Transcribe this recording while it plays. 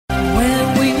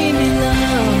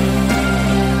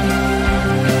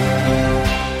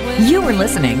You're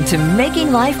listening to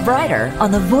Making Life Brighter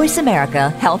on the Voice America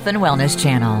Health and Wellness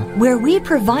Channel, where we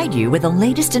provide you with the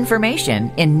latest information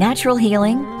in natural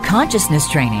healing, consciousness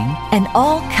training, and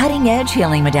all cutting-edge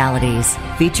healing modalities,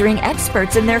 featuring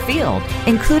experts in their field,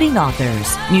 including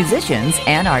authors, musicians,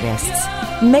 and artists.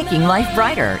 Making Life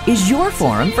Brighter is your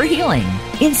forum for healing,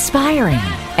 inspiring,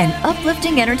 and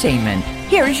uplifting entertainment.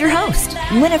 Here is your host,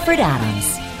 Winifred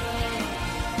Adams.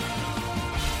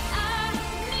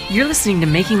 You're listening to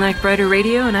Making Life Brighter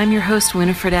Radio, and I'm your host,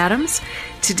 Winifred Adams.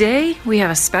 Today, we have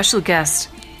a special guest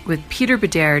with Peter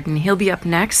Bedard, and he'll be up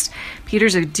next.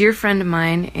 Peter's a dear friend of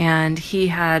mine, and he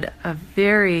had a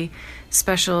very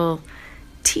special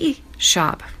tea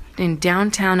shop in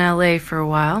downtown LA for a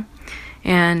while.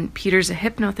 And Peter's a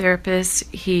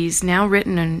hypnotherapist. He's now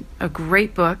written a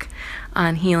great book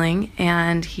on healing,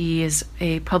 and he is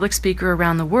a public speaker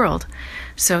around the world.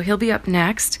 So he'll be up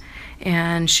next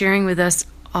and sharing with us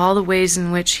all the ways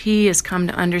in which he has come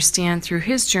to understand through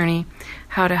his journey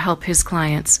how to help his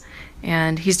clients.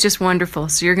 And he's just wonderful,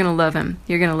 so you're going to love him.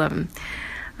 You're going to love him.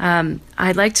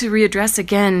 I'd like to readdress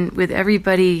again with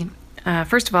everybody,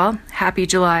 first of all, happy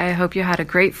July. I hope you had a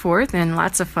great 4th and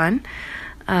lots of fun.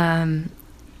 I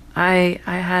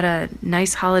had a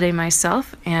nice holiday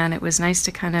myself, and it was nice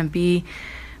to kind of be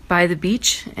by the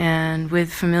beach and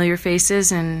with familiar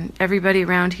faces, and everybody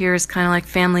around here is kind of like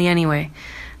family anyway.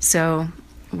 So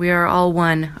we are all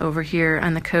one over here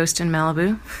on the coast in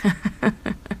Malibu.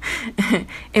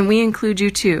 And we include you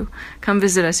too. Come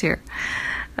visit us here.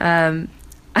 I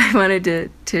wanted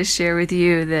to share with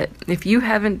you that if you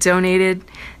haven't donated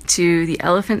to the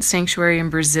Elephant Sanctuary in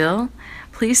Brazil,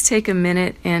 please take a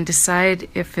minute and decide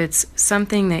if it's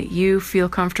something that you feel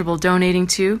comfortable donating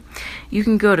to. You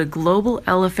can go to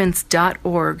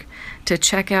globalelephants.org to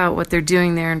check out what they're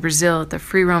doing there in Brazil at the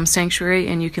Free Roam Sanctuary,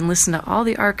 and you can listen to all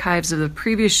the archives of the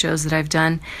previous shows that I've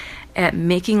done at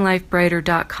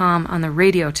makinglifebrighter.com on the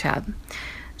radio tab.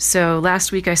 So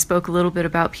last week I spoke a little bit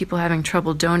about people having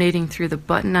trouble donating through the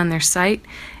button on their site,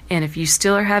 and if you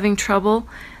still are having trouble,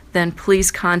 then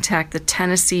please contact the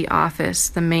Tennessee office,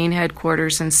 the main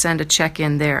headquarters, and send a check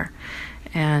in there.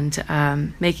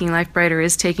 And Making Life Brighter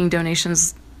is taking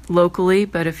donations locally,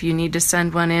 but if you need to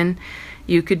send one in,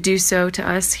 you could do so to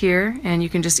us here, and you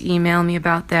can just email me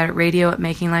about that at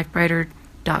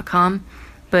radio@makinglifebrighter.com.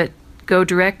 But go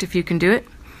direct if you can do it.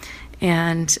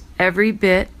 And every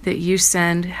bit that you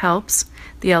send helps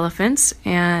the elephants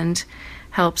and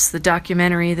helps the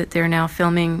documentary that they're now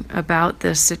filming about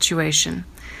this situation.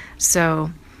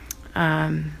 So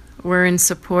we're in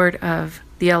support of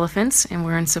the elephants, and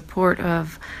we're in support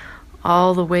of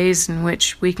all the ways in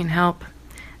which we can help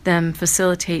them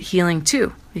facilitate healing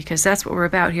too, because that's what we're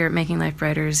about here at Making Life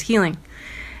Brighter, is healing.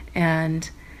 And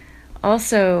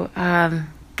also,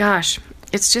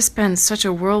 it's just been such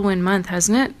a whirlwind month,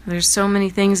 hasn't it? There's so many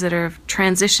things that are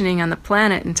transitioning on the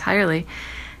planet entirely.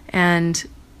 And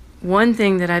one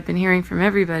thing that I've been hearing from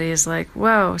everybody is like,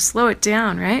 whoa, slow it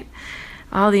down, right?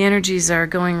 All the energies are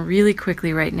going really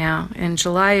quickly right now, and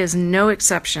July is no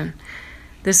exception.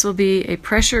 This will be a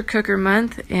pressure cooker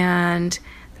month, and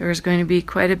there's going to be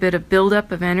quite a bit of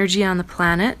buildup of energy on the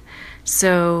planet.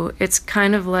 So it's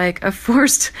kind of like a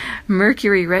forced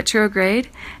Mercury retrograde,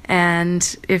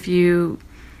 and if you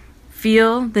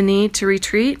feel the need to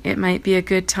retreat, it might be a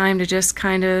good time to just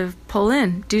kind of pull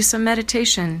in, do some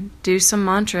meditation, do some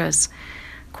mantras,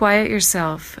 quiet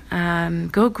yourself,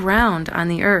 go ground on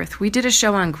the earth. We did a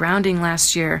show on grounding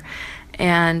last year,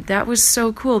 and that was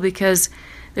so cool because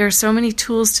there are so many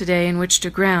tools today in which to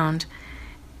ground.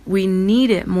 We need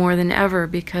it more than ever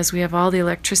because we have all the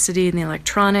electricity and the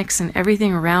electronics and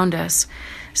everything around us.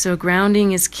 So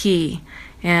grounding is key.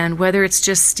 And whether it's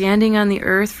just standing on the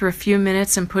earth for a few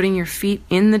minutes and putting your feet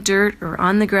in the dirt or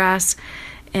on the grass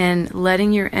and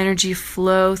letting your energy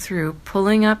flow through,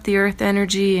 pulling up the earth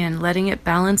energy and letting it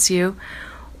balance you,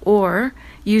 or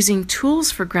using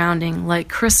tools for grounding like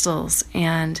crystals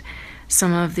and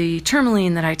some of the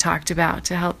tourmaline that I talked about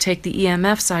to help take the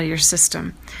EMFs out of your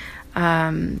system.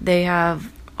 They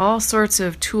have all sorts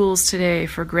of tools today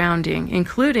for grounding,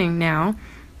 including now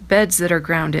beds that are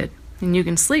grounded. And you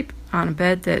can sleep on a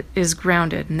bed that is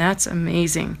grounded, and that's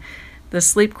amazing. The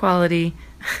sleep quality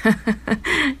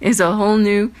is a whole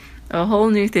new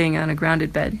thing on a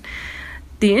grounded bed.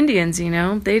 The Indians,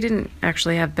 they didn't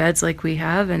actually have beds like we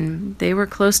have, and they were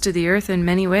close to the earth in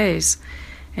many ways.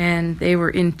 And they were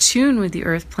in tune with the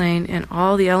earth plane and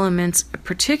all the elements,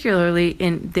 particularly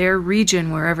in their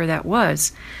region, wherever that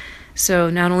was. So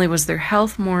not only was their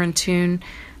health more in tune,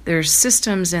 their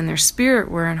systems and their spirit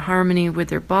were in harmony with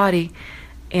their body,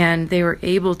 and they were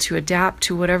able to adapt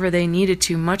to whatever they needed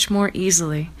to much more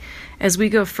easily. as we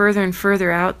go further and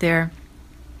further out there,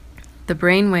 the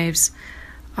brain waves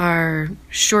are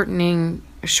shorting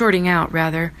out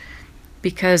rather,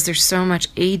 because there's so much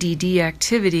ADD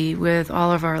activity with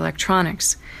all of our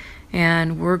electronics.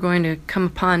 And we're going to come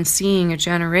upon seeing a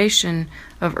generation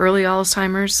of early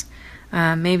Alzheimer's,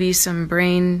 maybe some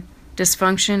brain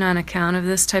dysfunction on account of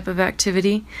this type of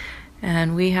activity.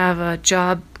 And we have a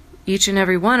job, each and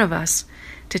every one of us,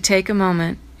 to take a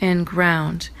moment and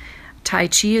ground. Tai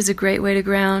Chi is a great way to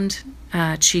ground.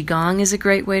 Qigong is a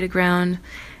great way to ground.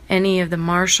 Any of the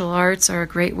martial arts are a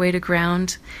great way to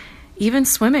ground. Even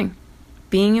swimming,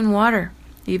 being in water,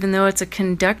 even though it's a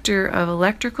conductor of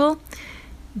electrical,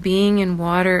 being in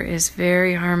water is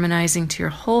very harmonizing to your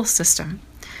whole system.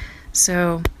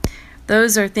 So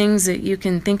those are things that you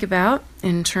can think about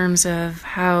in terms of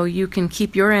how you can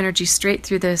keep your energy straight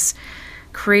through this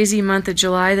crazy month of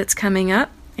July that's coming up.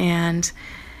 And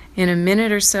in a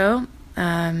minute or so,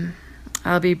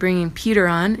 I'll be bringing Peter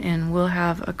on, and we'll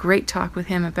have a great talk with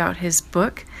him about his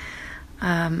book.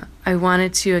 I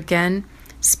wanted to, again,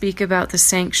 speak about the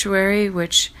sanctuary,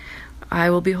 which I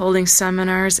will be holding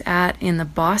seminars at in the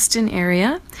Boston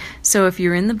area. So if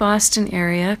you're in the Boston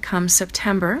area, come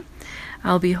September,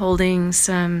 I'll be holding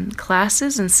some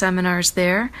classes and seminars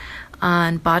there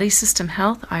on body system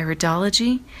health,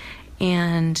 iridology,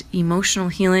 and emotional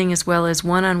healing, as well as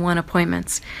one-on-one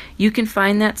appointments. You can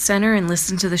find that center and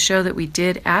listen to the show that we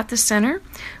did at the center,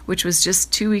 which was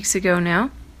just 2 weeks ago now.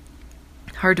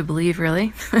 Hard to believe,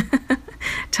 really.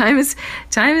 Time is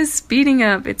speeding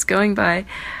up. It's going by.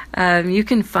 You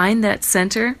can find that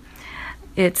center.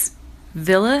 It's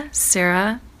Villa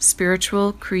Sarah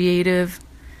Spiritual Creative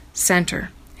Center.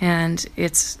 And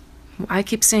I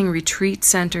keep saying retreat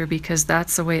center because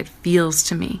that's the way it feels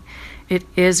to me. It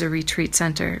is a retreat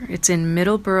center. It's in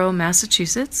Middleborough,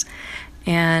 Massachusetts,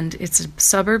 and it's a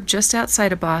suburb just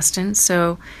outside of Boston.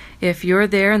 So if you're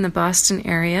there in the Boston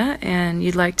area and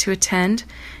you'd like to attend,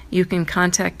 you can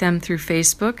contact them through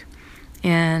Facebook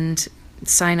and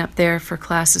sign up there for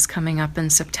classes coming up in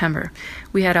September.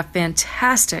 We had a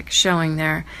fantastic showing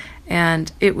there,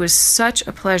 and it was such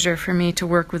a pleasure for me to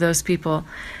work with those people.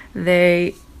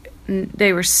 They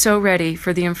were so ready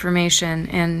for the information,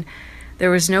 and there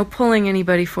was no pulling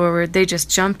anybody forward. They just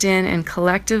jumped in, and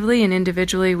collectively and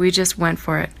individually, we just went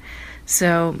for it.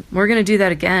 So we're going to do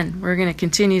that again. We're going to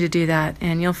continue to do that,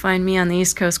 and you'll find me on the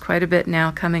East Coast quite a bit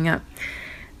now coming up.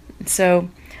 So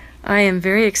I am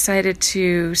very excited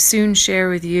to soon share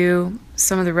with you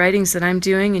some of the writings that I'm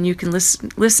doing, and you can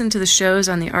listen to the shows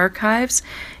on the archives.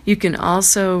 You can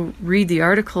also read the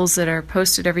articles that are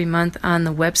posted every month on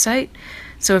the website.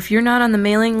 So if you're not on the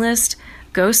mailing list,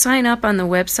 go sign up on the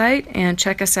website and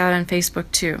check us out on Facebook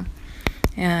too.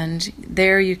 And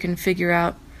there you can figure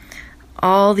out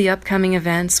all the upcoming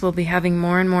events. We'll be having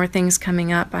more and more things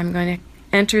coming up. I'm going to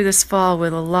enter this fall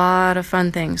with a lot of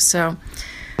fun things. So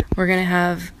we're going to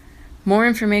have more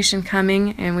information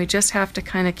coming, and we just have to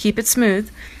kind of keep it smooth,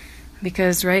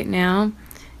 because right now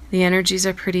the energies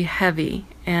are pretty heavy,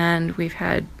 and we've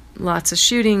had lots of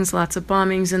shootings, lots of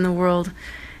bombings in the world.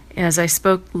 As I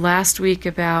spoke last week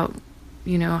about,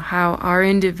 how our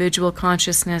individual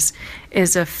consciousness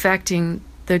is affecting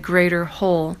the greater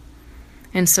whole.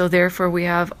 And so therefore we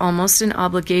have almost an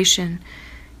obligation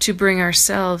to bring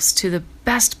ourselves to the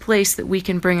best place that we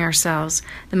can bring ourselves,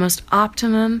 the most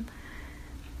optimum,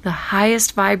 the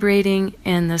highest vibrating,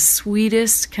 and the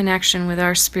sweetest connection with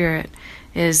our spirit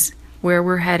is where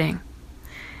we're heading.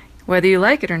 Whether you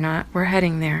like it or not, we're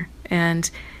heading there. And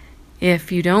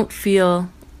if you don't feel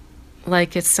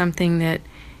like it's something that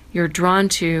you're drawn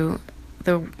to,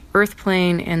 the earth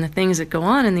plane and the things that go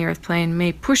on in the earth plane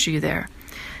may push you there.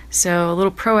 So a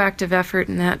little proactive effort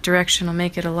in that direction will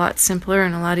make it a lot simpler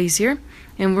and a lot easier.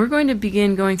 And we're going to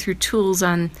begin going through tools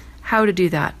on how to do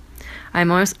that. I'm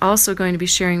also going to be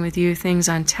sharing with you things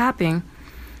on tapping,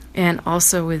 and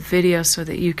also with video so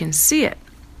that you can see it.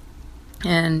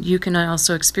 And you can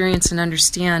also experience and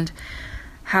understand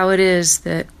how it is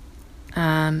that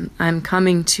I'm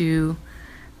coming to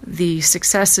the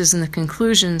successes and the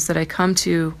conclusions that I come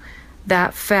to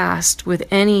that fast with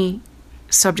any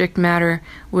subject matter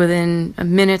within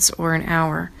minutes or an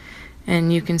hour.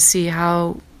 And you can see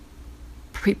how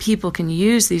people can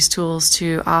use these tools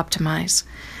to optimize.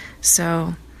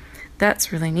 So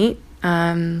that's really neat.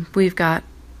 We've got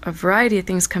a variety of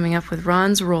things coming up with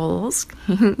Ron's Rolls.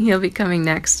 He'll be coming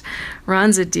next.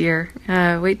 Ron's a dear.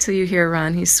 Wait till you hear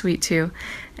Ron. He's sweet too.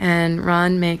 And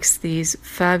Ron makes these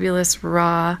fabulous,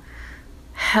 raw,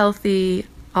 healthy,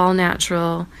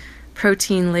 all-natural,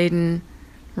 protein-laden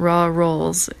raw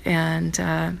rolls. And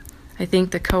I I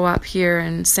think the co-op here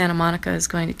in Santa Monica is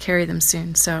going to carry them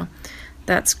soon. So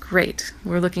that's great.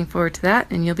 We're looking forward to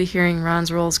that, and you'll be hearing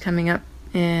Ron's Rolls coming up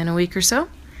in a week or so.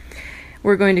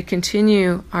 We're going to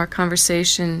continue our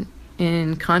conversation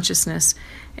in consciousness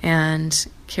and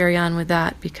carry on with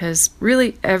that, because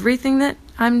really everything that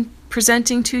I'm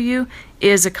presenting to you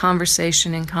is a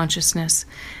conversation in consciousness,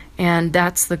 and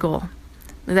that's the goal.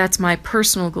 That's my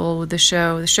personal goal with the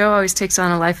show. The show always takes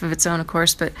on a life of its own, of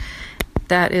course, but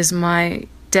that is my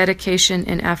dedication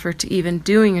and effort to even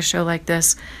doing a show like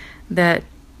this, that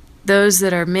those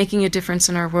that are making a difference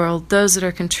in our world, those that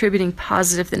are contributing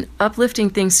positive and uplifting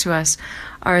things to us,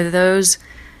 are those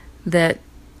that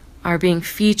are being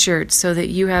featured so that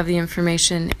you have the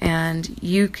information and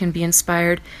you can be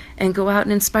inspired and go out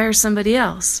and inspire somebody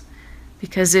else.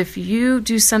 Because if you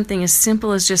do something as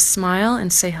simple as just smile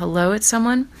and say hello at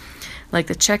someone, like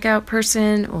the checkout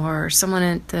person or someone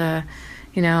at the,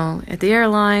 at the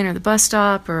airline or the bus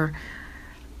stop, or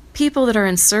people that are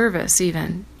in service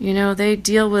even, they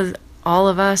deal with all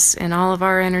of us and all of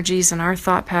our energies and our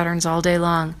thought patterns all day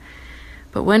long.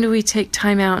 But when do we take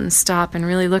time out and stop and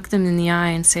really look them in the eye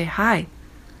and say, hi,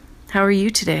 how are you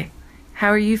today? How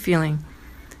are you feeling?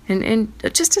 And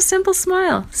just a simple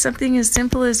smile, something as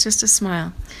simple as just a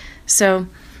smile. So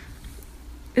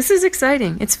this is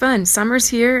exciting. It's fun. Summer's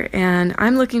here, and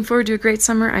I'm looking forward to a great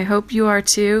summer. I hope you are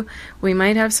too. We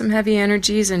might have some heavy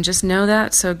energies, and just know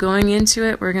that. So going into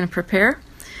it, we're going to prepare,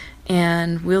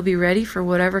 and we'll be ready for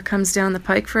whatever comes down the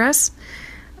pike for us.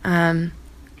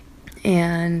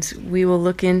 And we will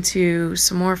look into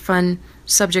some more fun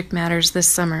subject matters this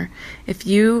summer. If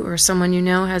you or someone you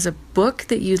know has a book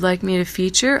that you'd like me to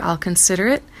feature, I'll consider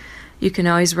it. You can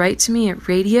always write to me at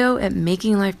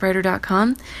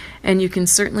radio@makinglifebrighter.com, and you can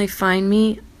certainly find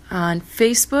me on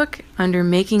Facebook under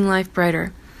Making Life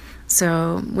Brighter.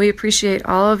 So we appreciate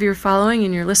all of your following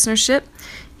and your listenership.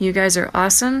 You guys are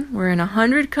awesome. We're in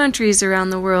 100 countries around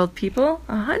the world, people.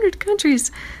 100 countries.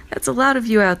 That's a lot of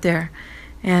you out there.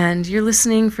 And you're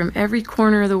listening from every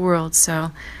corner of the world.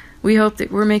 So we hope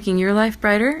that we're making your life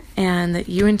brighter and that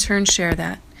you in turn share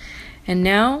that. And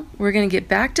now we're going to get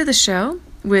back to the show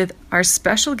with our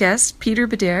special guest, Peter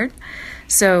Bedard.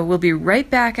 So we'll be right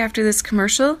back after this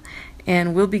commercial,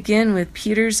 and we'll begin with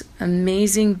Peter's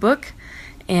amazing book.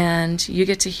 And you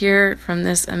get to hear from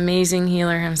this amazing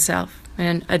healer himself,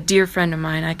 and a dear friend of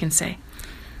mine, I can say.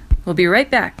 We'll be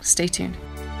right back. Stay tuned.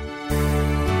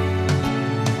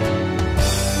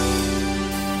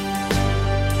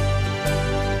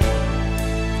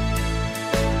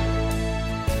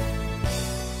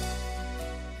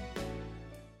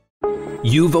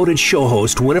 You voted show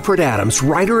host Winifred Adams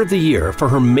Writer of the Year for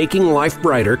her Making Life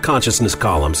Brighter consciousness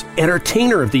columns,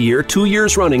 Entertainer of the Year 2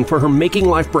 years running for her Making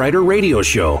Life Brighter radio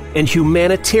show, and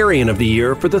Humanitarian of the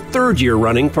Year for the 3rd year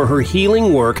running for her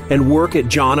healing work and work at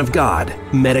John of God.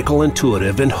 Medical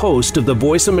intuitive and host of the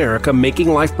Voice America Making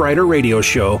Life Brighter radio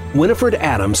show, Winifred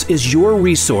Adams is your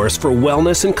resource for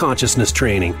wellness and consciousness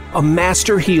training. A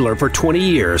master healer for 20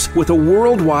 years with a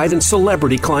worldwide and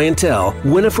celebrity clientele,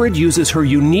 Winifred uses her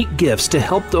unique gifts to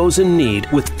help those in need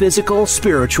with physical,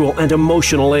 spiritual, and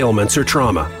emotional ailments or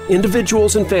trauma.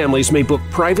 Individuals and families may book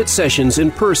private sessions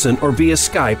in person or via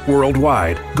Skype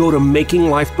worldwide. Go to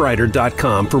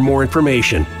makinglifebrighter.com for more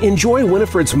information. Enjoy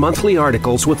Winifred's monthly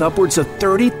articles with upwards of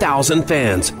 30,000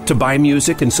 fans. To buy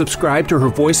music and subscribe to her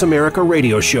Voice America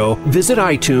radio show, visit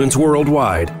iTunes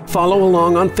worldwide. Follow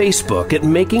along on Facebook at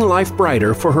Making Life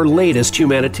Brighter for her latest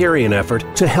humanitarian effort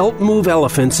to help move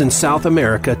elephants in South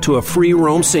America to a free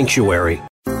roam sanctuary.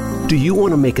 Do you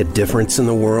want to make a difference in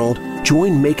the world?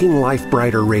 Join Making Life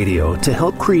Brighter Radio to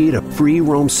help create a free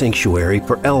roam sanctuary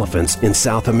for elephants in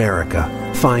South America.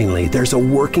 Finally, there's a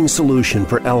working solution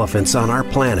for elephants on our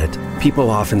planet. People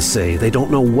often say they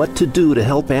don't know what to do to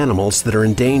help animals that are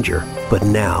in danger. But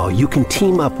now you can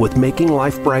team up with Making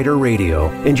Life Brighter Radio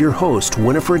and your host,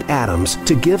 Winifred Adams,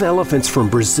 to give elephants from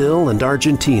Brazil and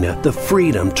Argentina the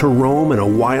freedom to roam in a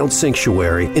wild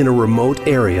sanctuary in a remote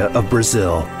area of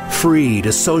Brazil. Free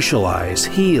to socialize,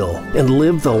 heal, and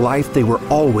live the life they were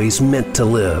always meant to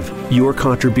live. Your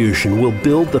contribution will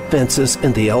build the fences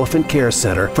and the Elephant Care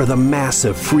Center for the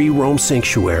massive free roam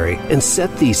sanctuary and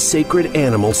set these sacred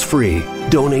animals free.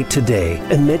 Donate today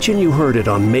and mention you heard it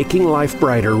on Making Life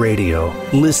Brighter Radio.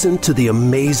 Listen to the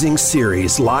amazing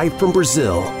series live from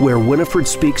Brazil, where Winifred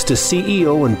speaks to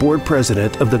CEO and board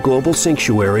president of the Global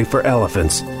Sanctuary for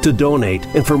Elephants. To donate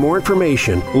and for more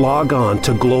information, log on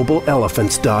to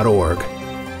globalelephants.org.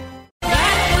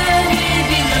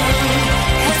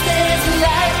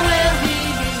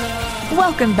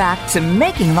 welcome back to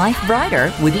Making Life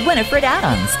Brighter with Winifred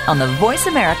Adams on the Voice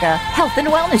America Health and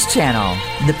Wellness Channel,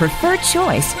 the preferred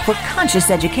choice for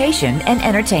conscious education and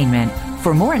entertainment.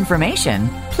 For more information,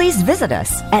 please visit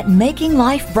us at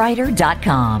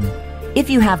makinglifebrighter.com. If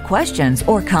you have questions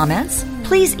or comments,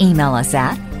 please email us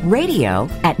at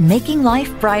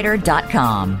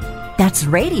radio@makinglifebrighter.com. That's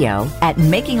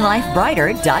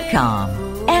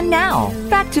radio@makinglifebrighter.com. And now,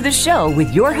 back to the show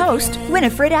with your host,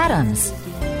 Winifred Adams.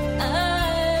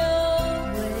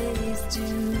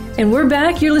 And we're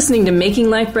back. You're listening to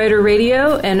Making Life Brighter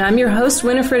Radio, and I'm your host,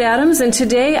 Winifred Adams. And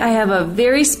today I have a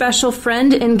very special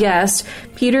friend and guest,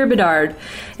 Peter Bedard.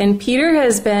 And Peter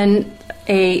has been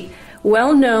a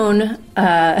well-known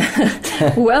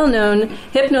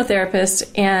hypnotherapist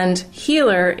and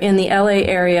healer in the LA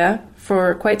area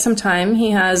for quite some time.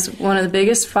 He has one of the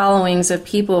biggest followings of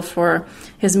people for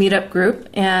his meetup group,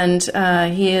 and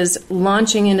he is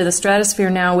launching into the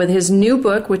stratosphere now with his new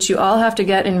book, which you all have to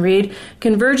get and read,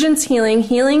 Convergence Healing,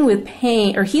 Healing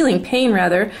Pain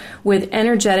with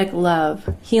Energetic Love.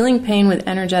 Healing Pain with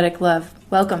Energetic Love.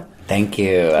 Welcome. Thank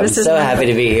you. I'm so happy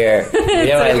to be here. You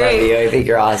know, I love you. I think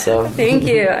you're awesome. Thank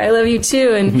you. I love you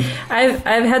too. And I've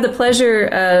had the pleasure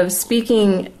of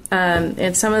speaking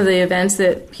at some of the events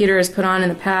that Peter has put on in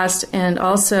the past, and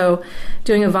also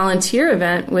doing a volunteer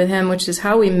event with him, which is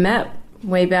how we met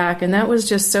way back. And that was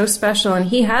just so special. And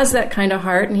he has that kind of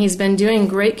heart, and he's been doing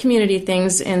great community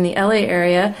things in the LA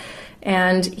area.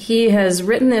 And he has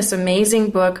written this amazing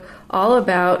book all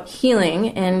about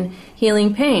healing and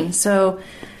healing pain. So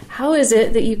how is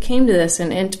it that you came to this?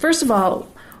 And first of all,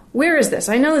 where is this?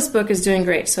 I know this book is doing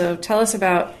great, so tell us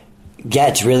about. Yeah,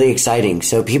 it's really exciting.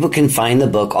 So people can find the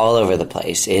book all over the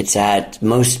place. It's at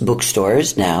most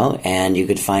bookstores now, and you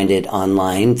could find it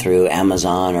online through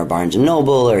Amazon or Barnes &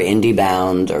 Noble or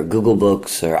IndieBound or Google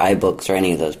Books or iBooks or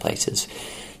any of those places.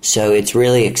 So it's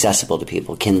really accessible to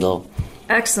people, Kindle.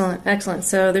 Excellent, excellent.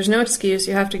 So there's no excuse.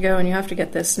 You have to go and you have to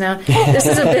get this. Now, this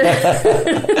is a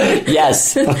bit.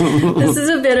 Yes. This is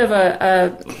a bit of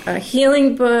a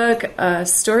healing book, a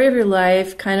story of your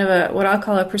life, kind of a what I'll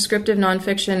call a prescriptive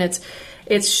nonfiction.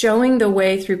 It's showing the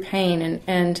way through pain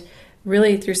and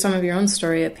really through some of your own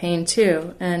story of pain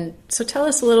too. And so tell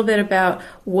us a little bit about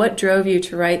what drove you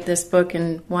to write this book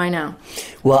and why now.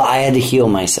 Well, I had to heal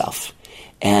myself,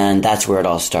 and that's where it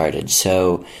all started.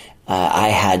 So I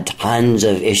had tons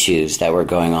of issues that were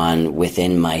going on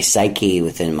within my psyche,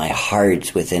 within my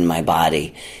heart, within my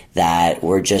body that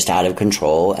were just out of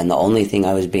control. And the only thing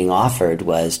I was being offered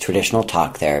was traditional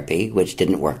talk therapy, which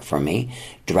didn't work for me,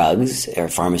 drugs or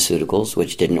pharmaceuticals,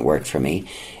 which didn't work for me,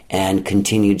 and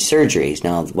continued surgeries.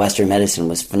 Now, Western medicine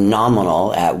was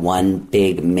phenomenal at one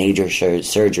big major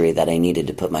surgery that I needed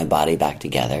to put my body back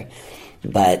together.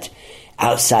 But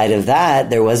outside of that,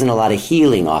 there wasn't a lot of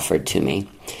healing offered to me.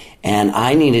 And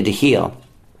I needed to heal.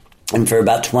 And for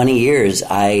about 20 years,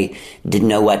 I didn't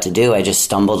know what to do. I just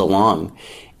stumbled along.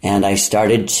 And I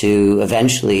started to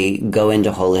eventually go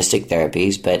into holistic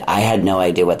therapies, but I had no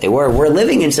idea what they were. We're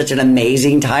living in such an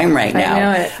amazing time right now. I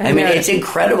know it. I mean, it's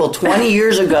incredible. 20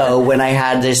 years ago when I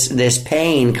had this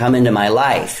pain come into my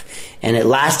life, and it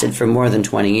lasted for more than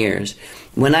 20 years.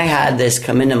 When I had this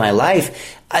come into my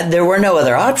life, there were no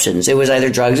other options. It was either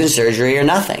drugs and surgery or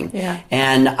nothing. Yeah.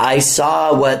 And I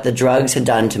saw what the drugs had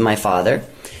done to my father.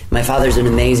 My father's an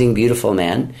amazing, beautiful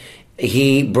man.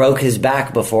 He broke his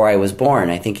back before I was born.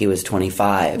 I think he was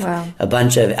 25. Wow. A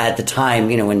bunch of, at the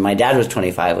time, you know, when my dad was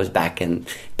 25, it was back in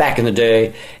the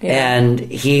day. Yeah. And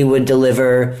he would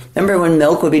deliver, remember when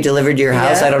milk would be delivered to your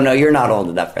house? Yeah. I don't know, you're not old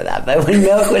enough for that, but when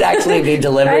milk would actually be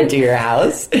delivered to your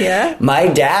house, Yeah. my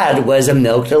dad was a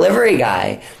milk delivery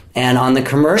guy. And on the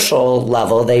commercial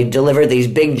level, they delivered these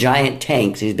big giant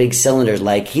tanks, these big cylinders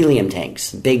like helium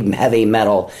tanks, big heavy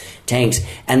metal tanks,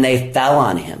 and they fell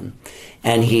on him.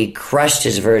 And he crushed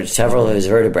several of his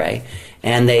vertebrae.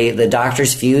 And the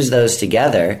doctors fused those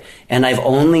together. And I've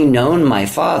only known my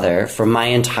father for my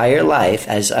entire life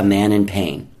as a man in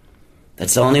pain.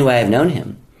 That's the only way I've known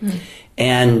him. Mm.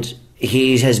 And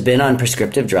he has been on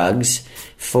prescription drugs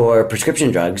for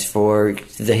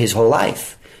his whole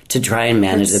life to try and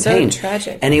manage the pain. That's so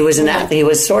tragic. And he was an athlete. He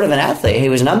was sort of an athlete. He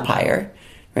was an umpire,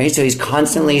 right? So he's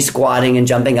constantly squatting and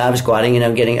jumping up, squatting,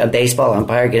 getting a baseball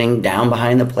umpire, getting down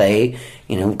behind the plate,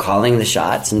 calling the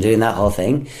shots and doing that whole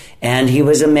thing. And he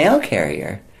was a mail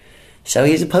carrier. So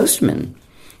he's a postman.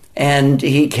 And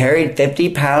he carried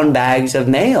 50-pound bags of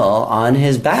mail on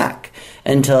his back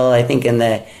until I think in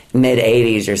the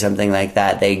mid-'80s or something like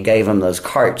that, they gave him those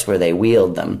carts where they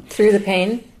wheeled them. Through the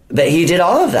pain? But he did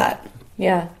all of that.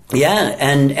 Yeah. Yeah,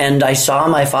 and I saw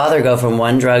my father go from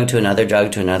one drug to another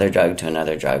drug to another drug to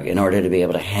another drug in order to be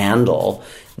able to handle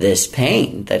this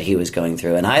pain that he was going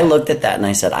through. And I looked at that and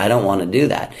I said, I don't want to do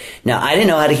that. Now, I didn't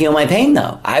know how to heal my pain,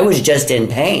 though. I was just in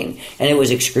pain, and it was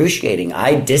excruciating.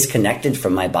 I disconnected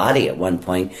from my body at one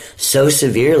point so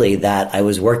severely that I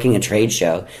was working a trade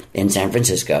show in San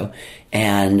Francisco,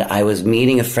 and I was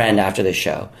meeting a friend after the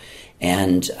show.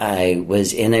 And I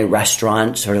was in a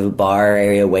restaurant, sort of a bar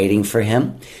area, waiting for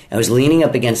him. I was leaning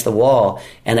up against the wall,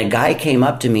 and a guy came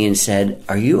up to me and said,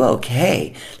 "Are you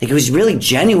okay?" Like, he was really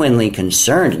genuinely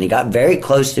concerned, and he got very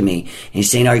close to me, and he's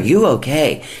saying, "Are you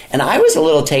okay?" And I was a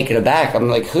little taken aback. I'm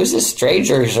like, who's this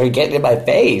stranger sort of getting in my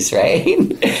face, right?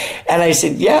 And I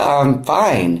said, "Yeah, I'm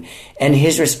fine." And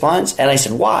his response, and I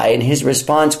said, "Why?" And his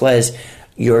response was,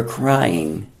 "You're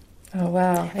crying." Oh,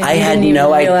 wow. I had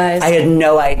no idea. I had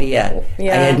no idea.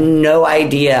 Yeah. I had no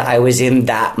idea I was in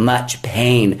that much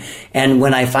pain. And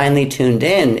when I finally tuned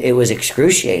in, it was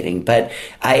excruciating. But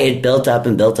it built up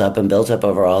and built up and built up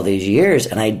over all these years.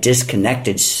 And I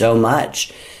disconnected so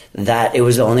much that it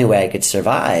was the only way I could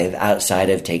survive outside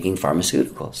of taking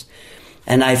pharmaceuticals.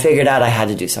 And I figured out I had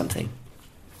to do something.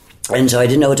 And so I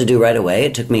didn't know what to do right away.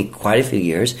 It took me quite a few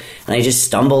years, and I just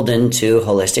stumbled into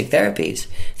holistic therapies.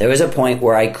 There was a point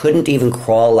where I couldn't even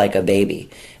crawl like a baby.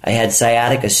 I had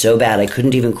sciatica so bad I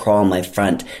couldn't even crawl on my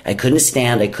front. I couldn't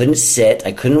stand, I couldn't sit,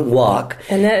 I couldn't walk.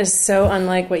 And that is so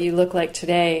unlike what you look like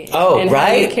today. Oh, and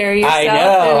right? How you carry yourself.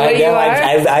 I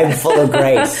know. I'm full of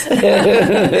grace.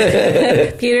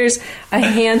 Peter's a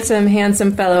handsome,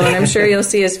 handsome fellow, and I'm sure you'll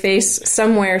see his face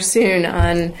somewhere soon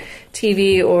on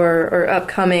TV or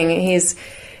upcoming.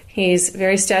 He's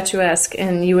very statuesque,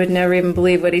 and you would never even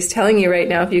believe what he's telling you right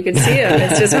now if you could see him.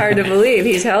 It's just hard to believe.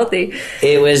 He's healthy.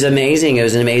 It was amazing. It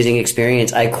was an amazing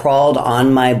experience. I crawled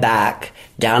on my back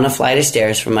down a flight of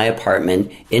stairs from my apartment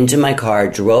into my car,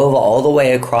 drove all the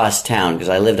way across town because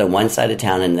I lived on one side of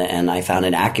town, and I found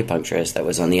an acupuncturist that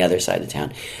was on the other side of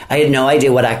town. I had no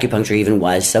idea what acupuncture even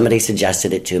was. Somebody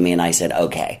suggested it to me, and I said,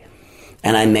 okay.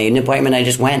 And I made an appointment. I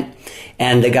just went.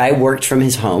 And the guy worked from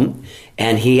his home,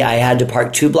 and I had to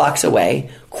park 2 blocks away,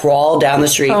 crawl down the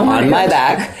street on my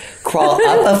back, crawl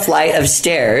up a flight of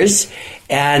stairs,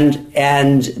 and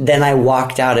then I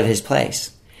walked out of his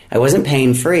place. I wasn't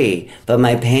pain-free, but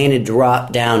my pain had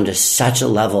dropped down to such a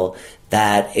level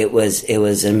that it was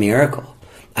a miracle.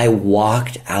 I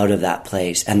walked out of that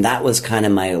place, and that was kind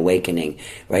of my awakening,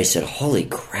 where I said, holy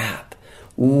crap,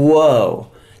 whoa.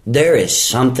 There is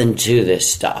something to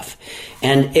this stuff.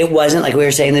 And it wasn't, like we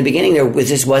were saying in the beginning,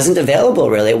 this wasn't available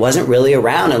really. It wasn't really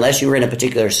around unless you were in a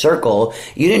particular circle.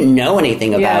 You didn't know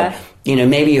anything about,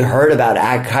 maybe you heard about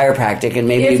chiropractic, and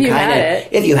maybe if you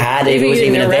had it, it was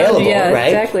even available, right?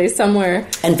 Exactly, somewhere.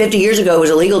 And 50 years ago, it was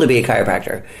illegal to be a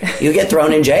chiropractor. You get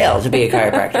thrown in jail to be a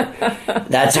chiropractor.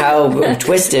 That's how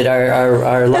twisted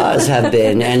our laws have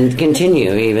been and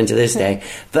continue even to this day.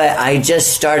 But I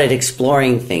just started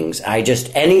exploring things.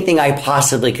 Anything I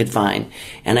possibly could find.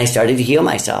 And I started to heal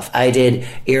myself. I did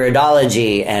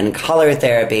iridology and color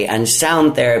therapy and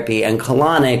sound therapy and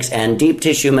colonics and deep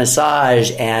tissue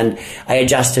massage, and I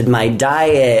adjusted my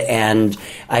diet, and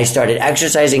I started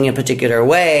exercising in a particular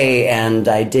way, and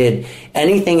I did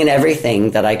anything and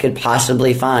everything that I could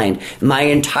possibly find. My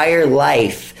entire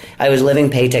life, I was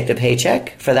living paycheck to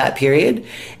paycheck for that period,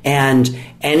 and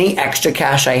any extra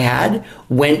cash I had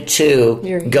went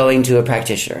to going to a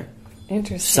practitioner.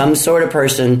 Interesting. Some sort of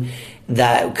person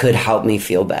that could help me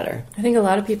feel better. I think a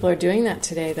lot of people are doing that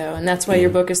today, though, and that's why your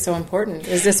book is so important.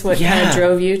 Is this what kind of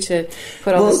drove you to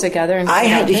put all this together? And I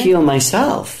had to heal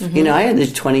myself. Mm-hmm. I had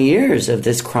this 20 years of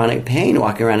this chronic pain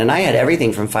walking around, and I had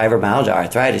everything from fibromyalgia,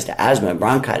 arthritis, to asthma,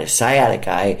 bronchitis,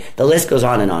 sciatica. The list goes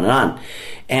on and on and on.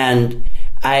 And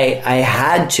I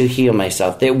had to heal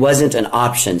myself. It wasn't an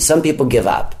option. Some people give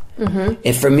up. Mm-hmm.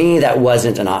 And for me, that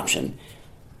wasn't an option.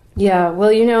 Yeah,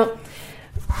 well,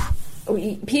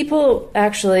 people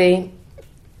actually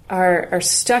are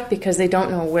stuck because they don't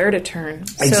know where to turn.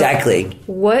 Exactly. So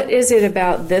what is it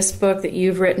about this book that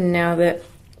you've written now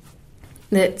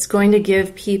that's going to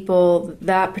give people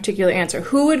that particular answer?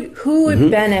 Who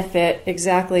would benefit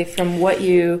exactly from what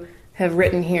you have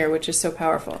written here, which is so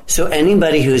powerful? So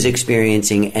anybody who's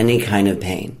experiencing any kind of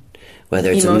pain,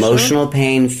 whether it's emotional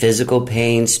pain, physical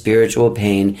pain, spiritual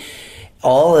pain,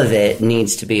 all of it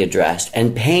needs to be addressed.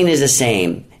 And pain is the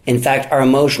same. In fact, our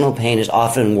emotional pain is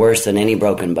often worse than any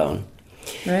broken bone.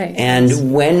 Right.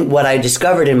 And what I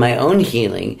discovered in my own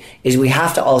healing is we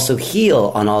have to also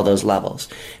heal on all those levels.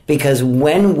 Because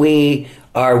when we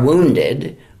are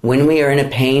wounded, when we are in a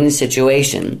pain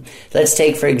situation, let's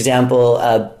take, for example,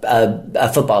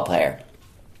 a football player.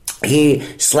 he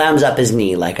slams up his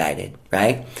knee like I did,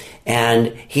 right? And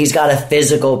he's got a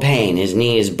physical pain. His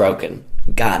knee is broken.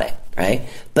 Got it, right?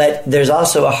 But there's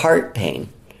also a heart pain,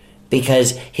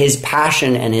 because his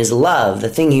passion and his love, the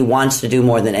thing he wants to do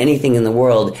more than anything in the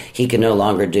world, he can no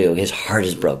longer do. His heart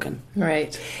is broken.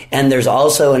 Right. And there's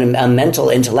also a mental,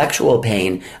 intellectual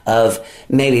pain of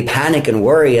maybe panic and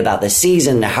worry about the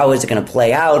season. How is it going to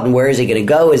play out? And where is he going to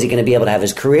go? Is he going to be able to have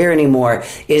his career anymore?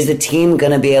 Is the team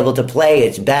going to be able to play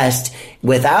its best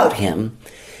without him?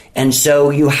 And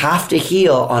so you have to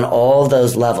heal on all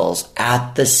those levels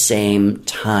at the same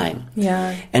time.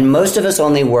 Yeah. And most of us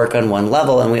only work on one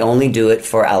level, and we only do it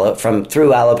through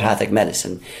allopathic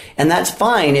medicine. And that's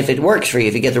fine if it works for you,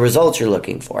 if you get the results you're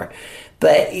looking for.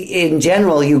 But in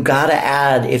general, you gotta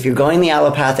add, if you're going the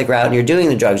allopathic route and you're doing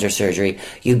the drugs or surgery,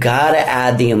 you gotta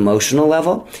add the emotional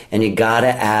level, and you gotta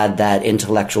add that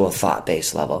intellectual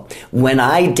thought-based level. When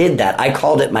I did that, I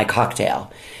called it my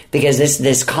cocktail. Because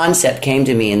this concept came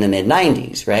to me in the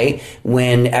mid-90s, right?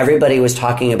 When everybody was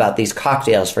talking about these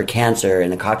cocktails for cancer and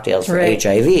the cocktails for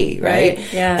HIV, right?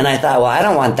 Yeah. And I thought, well, I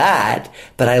don't want that,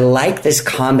 but I like this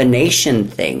combination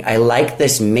thing. I like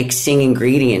this mixing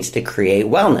ingredients to create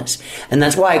wellness. And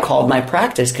that's why I called my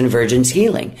practice Convergence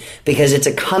Healing, because it's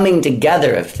a coming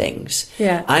together of things.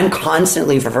 Yeah. I'm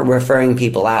constantly referring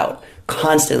people out,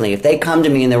 constantly. If they come to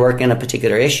me and they're working on a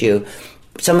particular issue,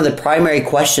 some of the primary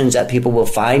questions that people will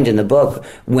find in the book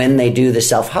when they do the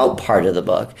self-help part of the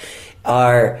book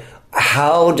are,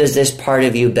 how does this part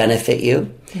of you benefit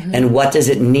you? Mm-hmm. And what does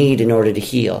it need in order to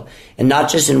heal? And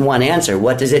not just in one answer,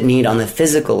 what does it need on the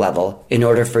physical level in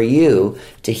order for you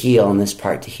to heal and this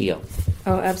part to heal?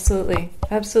 Oh, absolutely.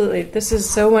 Absolutely. This is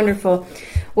so wonderful.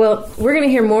 Well, we're going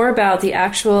to hear more about the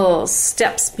actual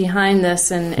steps behind this,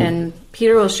 and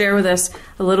Peter will share with us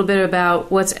a little bit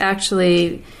about what's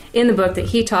actually in the book that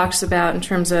he talks about in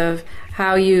terms of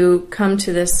how you come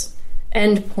to this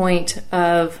end point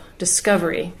of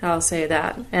discovery, I'll say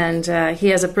that. And he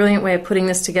has a brilliant way of putting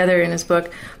this together in his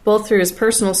book, both through his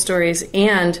personal stories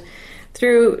and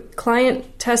through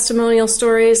client testimonial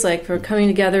stories, like for coming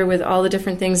together with all the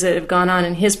different things that have gone on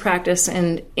in his practice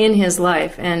and in his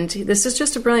life. And this is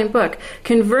just a brilliant book.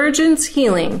 Convergence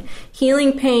Healing,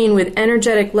 Healing Pain with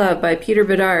Energetic Love by Peter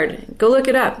Bedard. Go look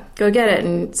it up. Go get it.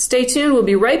 And stay tuned. We'll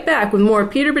be right back with more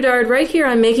Peter Bedard right here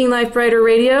on Making Life Brighter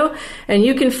Radio. And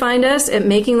you can find us at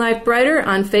Making Life Brighter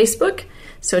on Facebook.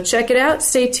 So check it out.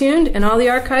 Stay tuned. And all the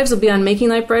archives will be on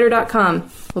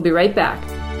makinglifebrighter.com. We'll be right back.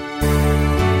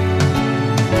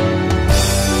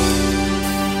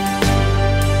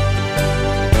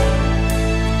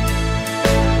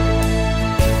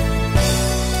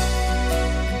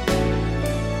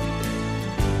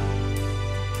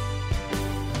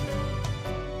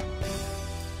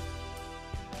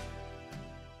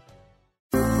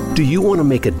 Do you want to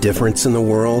make a difference in the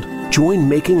world? Join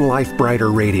Making Life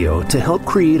Brighter Radio to help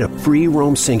create a free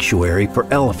roam sanctuary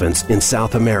for elephants in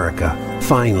South America.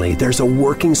 Finally, there's a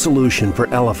working solution for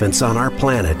elephants on our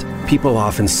planet. People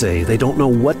often say they don't know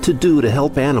what to do to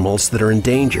help animals that are in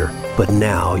danger. But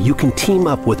now you can team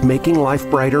up with Making Life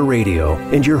Brighter Radio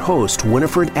and your host,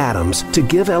 Winifred Adams, to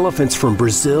give elephants from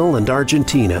Brazil and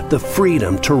Argentina the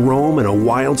freedom to roam in a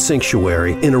wild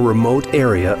sanctuary in a remote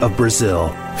area of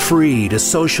Brazil. Free to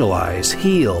socialize,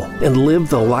 heal, and live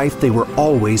the life they were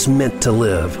always meant to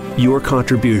live. Your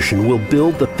contribution will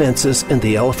build the fences and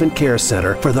the Elephant Care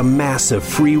Center for the massive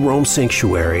free roam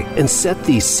sanctuary and set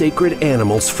these sacred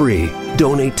animals free.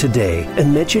 Donate today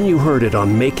and mention you heard it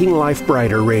on Making Life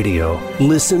Brighter Radio.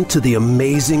 Listen to the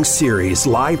amazing series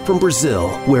live from Brazil,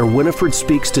 where Winifred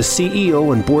speaks to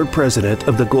CEO and board president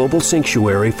of the Global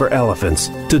Sanctuary for Elephants.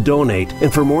 To donate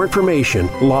and for more information,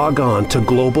 log on to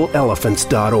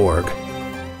globalelephants.org.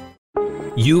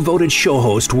 You voted show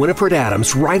host Winifred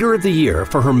Adams Writer of the Year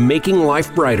for her Making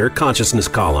Life Brighter consciousness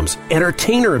columns,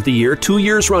 Entertainer of the Year 2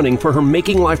 years running for her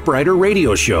Making Life Brighter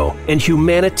radio show, and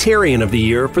Humanitarian of the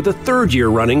Year for the 3rd year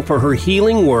running for her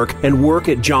healing work and work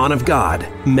at John of God.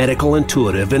 Medical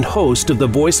intuitive and host of the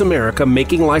Voice America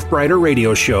Making Life Brighter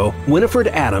radio show, Winifred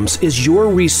Adams is your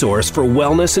resource for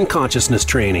wellness and consciousness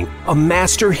training. A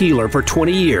master healer for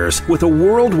 20 years with a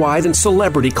worldwide and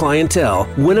celebrity clientele,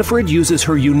 Winifred uses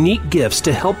her unique gifts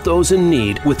to help those in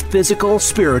need with physical,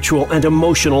 spiritual, and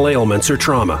emotional ailments or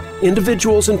trauma.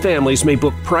 Individuals and families may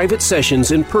book private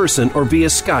sessions in person or via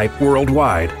Skype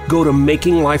worldwide. Go to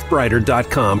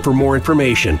makinglifebrighter.com for more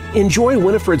information. Enjoy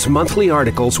Winifred's monthly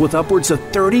articles with upwards of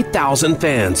 30,000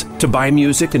 fans. To buy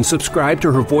music and subscribe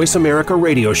to her Voice America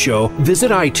radio show, visit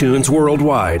iTunes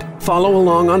worldwide. Follow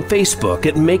along on Facebook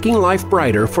at Making Life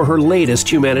Brighter for her latest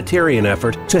humanitarian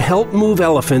effort to help move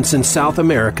elephants in South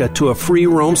America to a free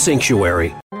roam sanctuary.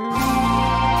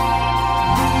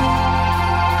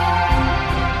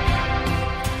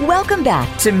 Welcome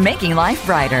back to Making Life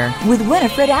Brighter with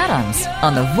Winifred Adams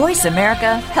on the Voice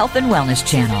America Health and Wellness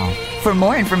Channel. For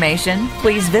more information,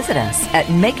 please visit us at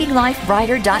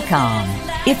makinglifebrighter.com.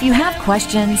 If you have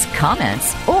questions,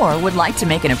 comments, or would like to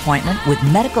make an appointment with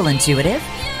medical intuitive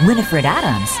Winifred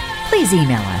Adams, please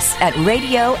email us at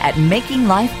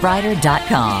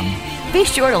radio@makinglifebrighter.com. Be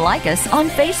sure to like us on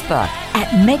Facebook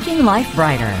at Making Life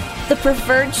Brighter, the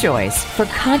preferred choice for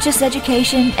conscious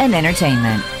education and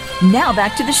entertainment. Now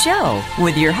back to the show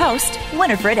with your host,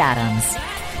 Winifred Adams.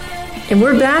 And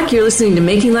we're back. You're listening to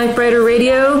Making Life Brighter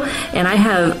Radio, and I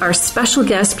have our special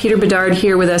guest, Peter Bedard,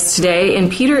 here with us today. And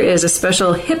Peter is a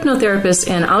special hypnotherapist,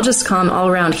 and I'll just call him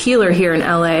all-around healer here in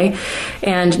LA,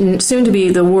 and soon to be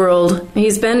the world.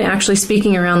 He's been actually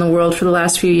speaking around the world for the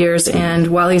last few years, and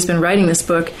while he's been writing this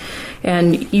book.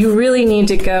 And you really need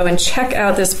to go and check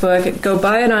out this book. Go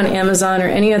buy it on Amazon or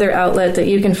any other outlet that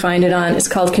you can find it on. It's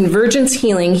called Convergence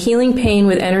Healing, Healing Pain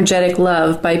with Energetic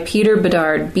Love by Peter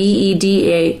Bedard,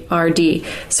 Bedard.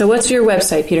 So what's your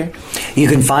website, Peter? You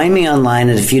can find me online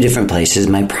at a few different places.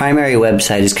 My primary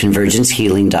website is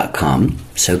convergencehealing.com.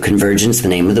 So Convergence, the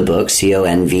name of the book,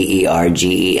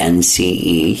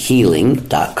 CONVERGENCE,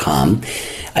 healing.com.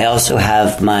 I also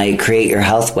have my Create Your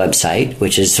Health website,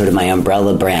 which is sort of my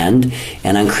umbrella brand.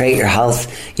 And on Create Your Health,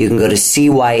 you can go to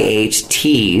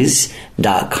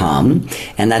CYHTeas.com,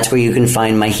 and that's where you can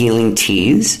find my healing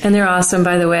teas. And they're awesome,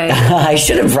 by the way. I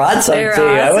should have brought some to you.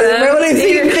 Awesome. What are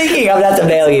you thinking? I'm going to have to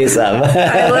mail you some.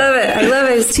 I love it. I love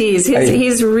his teas.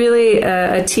 He's really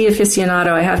a tea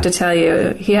aficionado, I have to tell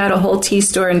you. He had a whole tea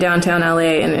store in downtown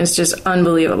LA, and it's just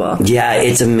unbelievable. Yeah,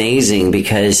 it's amazing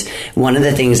because one of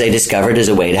the things I discovered as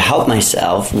a way to help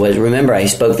myself was, remember, I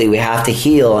spoke that we have to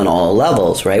heal on all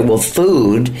levels, right? Well,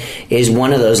 food is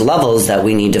one of those levels that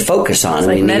we need to focus on. It's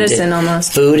like medicine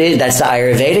almost. Food is, that's the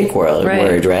Ayurvedic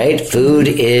word, right? Food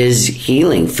is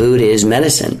healing. Food is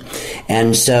medicine.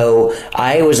 And so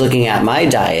I was looking at my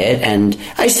diet, and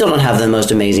I still don't have the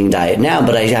most amazing diet now,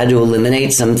 but I had to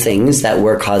eliminate some things that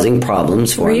were causing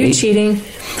problems for me. Were you cheating?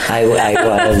 I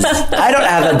was. I don't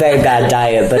have a very bad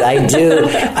diet, but I do.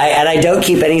 And I don't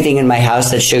keep anything in my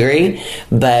house that's sugary.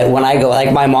 But when I go,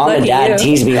 like my mom and dad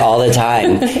tease me all the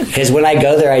time because when I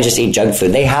go there, I just eat junk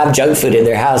food. They have junk food in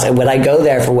their house, and when I go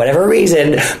there, for whatever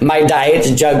reason, my diet's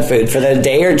junk food. For the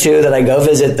day or two that I go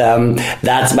visit them,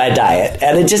 that's my diet,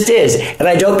 and it just is. And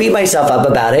I don't beat myself up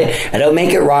about it. I don't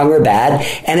make it wrong or bad,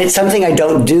 and it's something I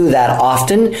don't do that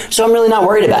often, so I'm really not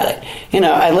worried about it. You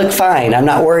know, I look fine. I'm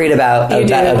not worried about that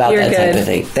type of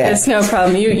thing. There. It's no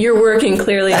problem. You're working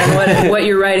clearly on what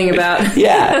you're writing about.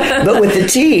 Yeah. But with the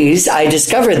teas, I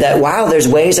discovered that, wow, there's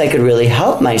ways I could really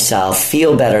help myself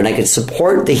feel better, and I could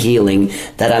support the healing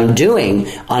that I'm doing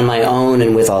on my own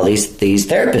and with all these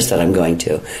therapists that I'm going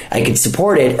to. I could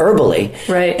support it herbally.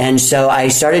 Right. And so I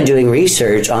started doing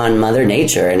research on Mother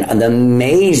Nature and the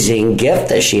amazing gift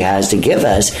that she has to give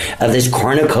us of this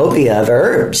cornucopia of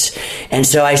herbs. And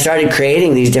so I started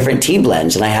creating these different tea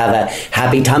blends, and I have a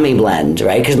Happy Tummy blend,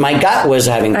 right? Because my gut was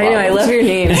having problems. I know, I love your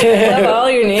names. I love all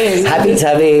your names. Happy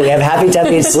Tummy. We have Happy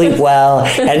Tummy and Sleep Well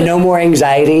and No More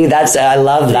Anxiety. I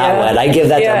love that one. I give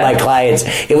that to my clients.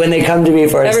 When they come to me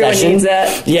for a session. Everyone needs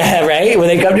that. Yeah, right? When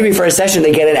they come to me for a session,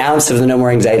 they get an ounce of the No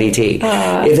More Anxiety tea.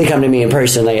 If they come to me in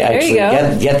person, I actually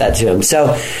get that to them.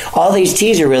 So all these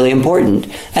teas are really important.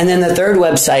 And then the third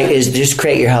website is just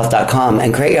createyourhealth.com.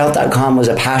 And createyourhealth.com was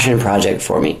a passion project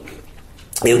for me.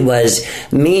 It was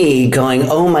me going,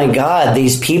 oh my God,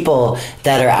 these people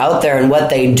that are out there and what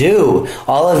they do,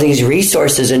 all of these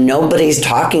resources, and nobody's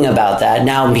talking about that.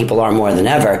 Now people are more than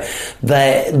ever.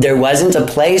 But there wasn't a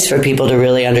place for people to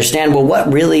really understand, well,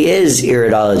 what really is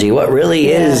iridology? What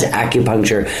really is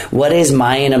acupuncture? What is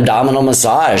Mayan abdominal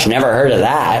massage? Never heard of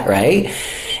that, right?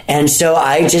 And so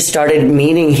I just started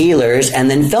meeting healers and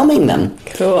then filming them.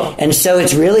 Cool. And so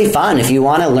it's really fun. If you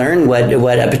want to learn what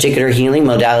a particular healing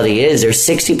modality is, there's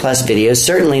 60 plus videos,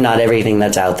 certainly not everything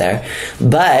that's out there,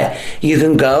 but you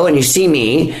can go and you see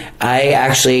me. I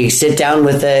actually sit down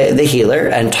with the healer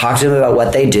and talk to them about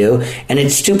what they do. And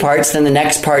it's two parts. Then the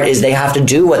next part is they have to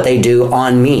do what they do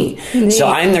on me. Neat. So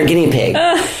I'm their guinea pig.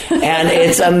 And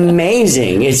it's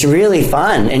amazing. It's really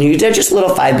fun. And they're just little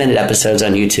 5-minute episodes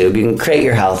on YouTube. You can Create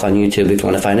Your Health on YouTube if you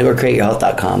want to find it, or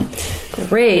createyourhealth.com.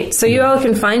 Great. So you all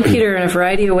can find Peter in a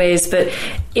variety of ways, but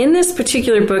in this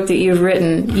particular book that you've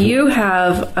written, you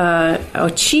have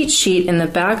a cheat sheet in the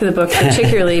back of the book,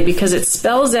 particularly because it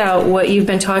spells out what you've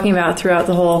been talking about throughout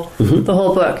the whole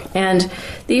book. And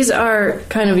these are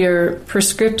kind of your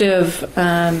prescriptive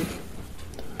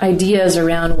ideas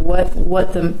around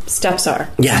what the steps are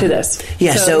to this.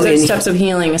 Yeah, so in steps of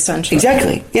healing, essentially.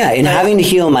 Exactly. Yeah, in having to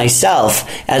heal myself,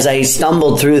 as I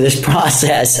stumbled through this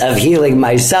process of healing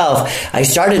myself, I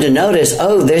started to notice,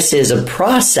 this is a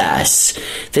process.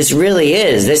 This really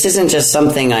is. This isn't just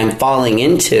something I'm falling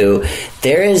into.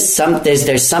 There's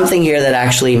something here that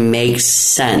actually makes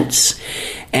sense.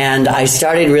 And I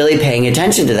started really paying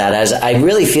attention to that, as I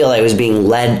really feel I was being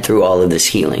led through all of this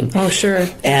healing. Oh, sure.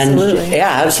 And absolutely.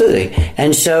 Yeah, absolutely.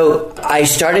 And so I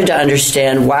started to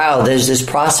understand, wow, there's this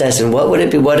process, and what would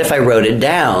it be? What if I wrote it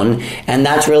down? And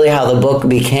that's really how the book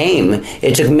became.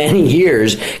 It took many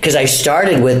years, because I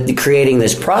started with creating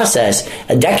this process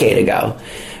a decade ago.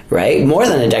 Right? More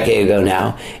than a decade ago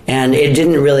now. And I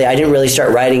didn't really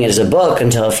start writing it as a book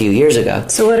until a few years ago.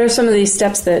 So what are some of these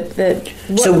steps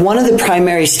So one of the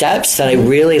primary steps that I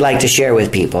really like to share with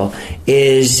people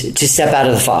is to step out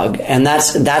of the fog. And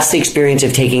that's the experience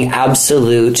of taking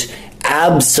absolute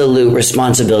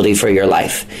responsibility for your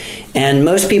life. And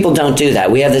most people don't do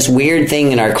that. We have this weird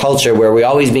thing in our culture where we're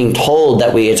always being told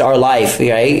that it's our life,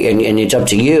 right? And it's up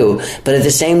to you. But at the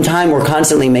same time, we're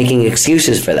constantly making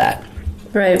excuses for that.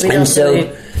 Right, we don't really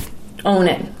own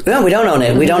it. No, we don't own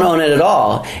it. We don't own it at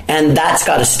all. And that's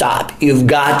got to stop. You've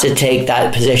got to take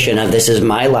that position of, this is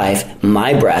my life,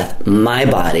 my breath, my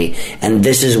body, and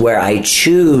this is where I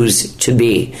choose to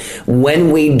be.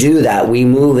 When we do that, we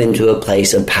move into a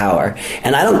place of power.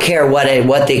 And I don't care what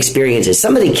the experience is.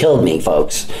 Somebody killed me,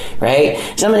 folks, right?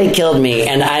 Somebody killed me,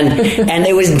 and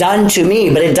it was done to me,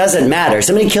 but it doesn't matter.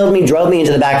 Somebody killed me, drove me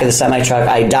into the back of the semi-truck.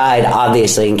 I died,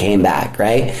 obviously, and came back,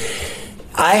 right?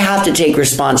 I have to take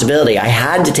responsibility. I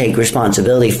had to take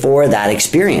responsibility for that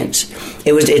experience.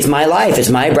 It's my life, it's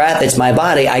my breath, it's my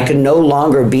body. I could no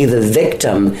longer be the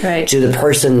victim to the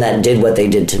person that did what they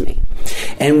did to me.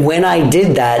 And when I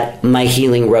did that, my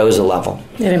healing rose a level.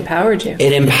 It empowered you.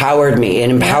 It empowered me. It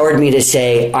empowered me to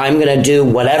say, I'm going to do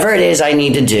whatever it is I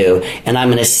need to do, and I'm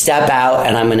going to step out,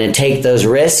 and I'm going to take those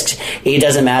risks. It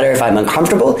doesn't matter if I'm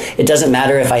uncomfortable. It doesn't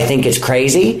matter if I think it's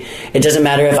crazy. It doesn't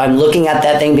matter if I'm looking at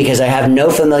that thing because I have no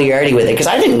familiarity with it, because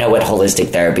I didn't know what holistic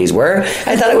therapies were.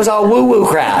 I thought it was all woo-woo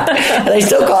crap. And I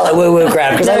still call it woo-woo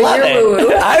crap because I love it.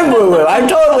 Woo-woo. I'm woo-woo. I'm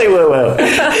totally woo-woo.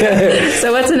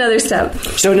 So what's another step?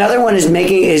 So another one is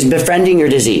befriending your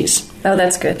disease. Oh,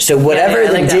 that's good. So whatever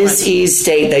the disease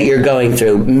state that you're going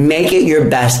through, make it your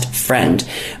best friend.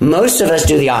 Most of us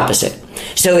do the opposite.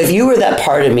 So if you were that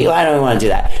part of me, I don't want to do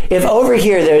that. If over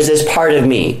here there's this part of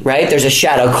me, right? There's a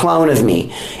shadow clone of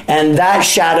me. And that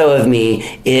shadow of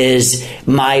me is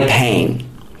my pain.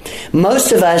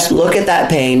 Most of us look at that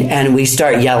pain and we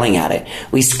start yelling at it.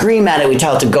 We scream at it. We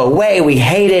tell it to go away. We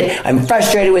hate it. I'm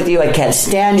frustrated with you. I can't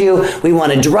stand you. We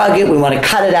want to drug it. We want to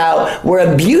cut it out.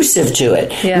 We're abusive to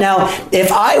it. Yeah. Now,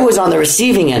 if I was on the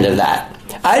receiving end of that,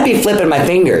 I'd be flipping my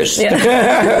fingers, right?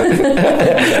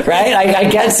 I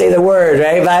can't say the word,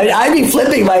 right? But I'd be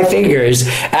flipping my fingers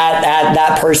at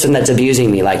that person that's abusing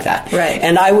me like that, right?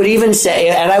 And I would even say,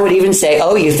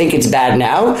 oh, you think it's bad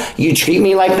now? You treat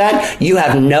me like that? You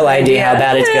have no idea how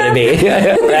bad it's going to be,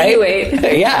 right? You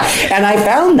wait. Yeah, and I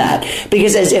found that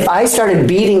because as if I started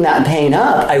beating that pain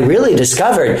up, I really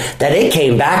discovered that it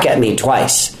came back at me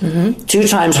twice, 2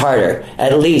 times harder,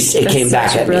 at least. It came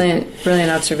back at me.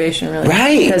 Brilliant observation, really.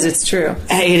 Right. Because it's true.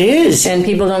 It is. And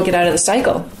people don't get out of the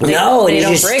cycle. No, and you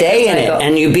just stay in it.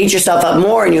 And you beat yourself up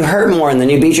more and you hurt more, and then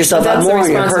you beat yourself up more and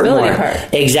you hurt more.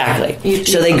 Part. Exactly.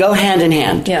 So they go hand in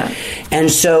hand. Yeah.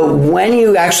 And so when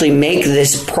you actually make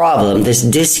this problem, this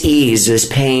dis-ease, this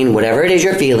pain, whatever it is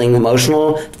you're feeling,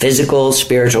 emotional, physical,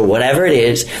 spiritual, whatever it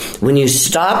is, when you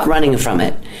stop running from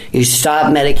it, you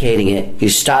stop medicating it, you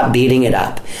stop beating it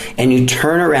up, and you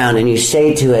turn around and you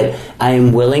say to it, I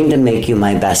am willing to make you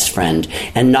my best friend.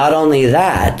 And not only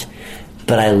that,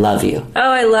 but I love you.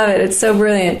 Oh, I love it. It's so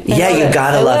brilliant. You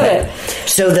gotta love it.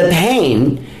 So the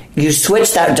pain, you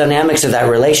switch that dynamics of that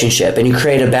relationship and you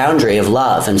create a boundary of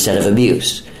love instead of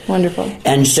abuse. Wonderful.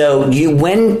 And so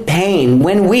when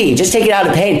we, just take it out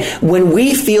of pain, when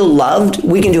we feel loved,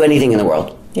 we can do anything in the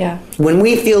world. Yeah. When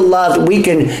we feel loved, we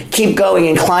can keep going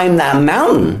and climb that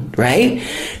mountain, right?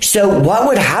 So what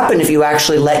would happen if you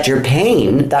actually let your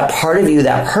pain, that part of you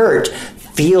that hurt,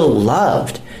 feel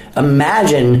loved?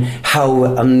 Imagine how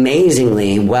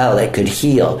amazingly well it could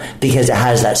heal because it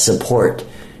has that support,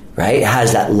 right? It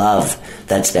has that love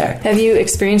that's there. Have you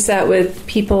experienced that with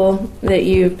people that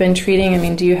you've been treating? I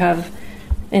mean, do you have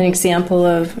an example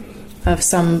of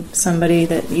somebody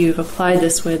that you've applied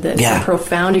this with that's Yeah. a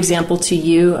profound example to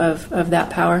you of that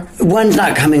power? One's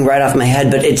not coming right off my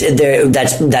head, but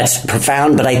that's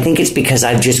profound. But I think it's because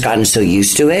I've just gotten so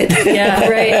used to it. Yeah,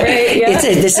 right. Yeah.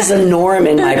 This is a norm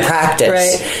in my practice.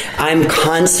 Right. I'm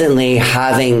constantly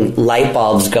having light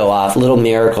bulbs go off, little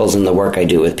miracles in the work I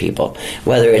do with people,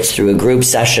 whether it's through a group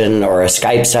session or a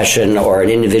Skype session or an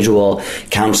individual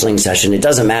counseling session. It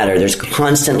doesn't matter. There's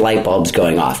constant light bulbs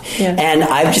going off. Yeah. And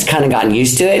I've just kind of gotten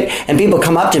used to it. And people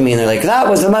come up to me and they're like, that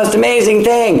was the most amazing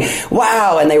thing.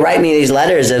 Wow. And they write me these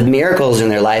letters of miracles in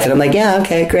their life. And I'm like, yeah,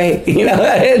 okay, great.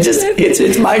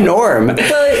 It's my norm.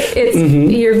 Well, it's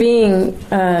you're being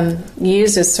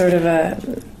used as sort of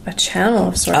a channel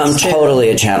of sorts. I'm totally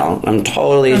a channel. I'm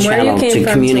totally a channel to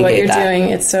communicate to what you're that. doing.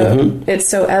 It's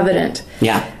so evident.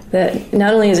 Yeah. That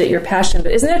not only is it your passion,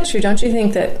 but isn't that true? Don't you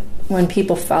think that when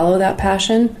people follow that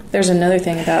passion, there's another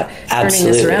thing about turning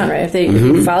this around, right? If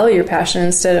you follow your passion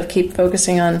instead of keep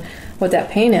focusing on what that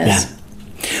pain is. Yeah.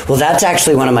 Well, that's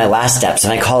actually one of my last steps,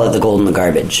 and I call it the gold in the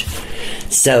garbage.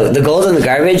 So the gold in the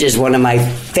garbage is one of my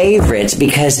favorites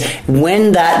because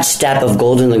when that step of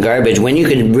gold in the garbage, when you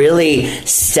can really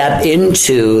step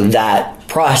into that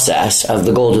process of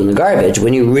the gold in the garbage,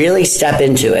 when you really step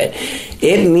into it,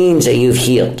 it means that you've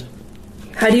healed.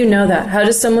 How do you know that? How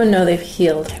does someone know they've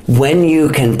healed? When you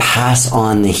can pass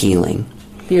on the healing.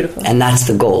 Beautiful. And that's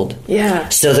the gold. Yeah.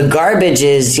 So the garbage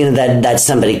is, that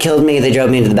somebody killed me, they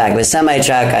drove me into the back of a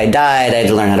semi-truck, I died, I had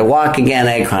to learn how to walk again,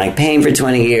 I had chronic pain for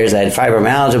 20 years, I had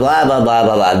fibromyalgia, blah, blah, blah,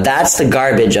 blah, blah. That's the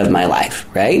garbage of my life,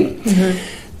 right?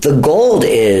 Mm-hmm. The gold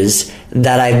is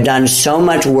that I've done so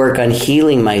much work on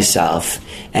healing myself,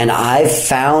 and I've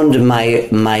found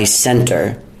my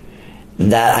center,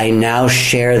 that I now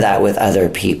share that with other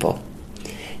people.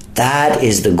 That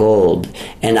is the gold.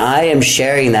 And I am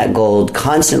sharing that gold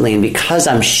constantly. And because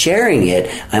I'm sharing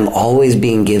it, I'm always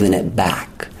being given it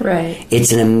back. Right.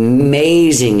 It's an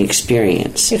amazing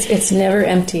experience. It's never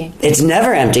empty. It's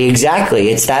never empty, exactly.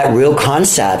 It's that real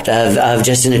concept of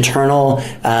just an eternal,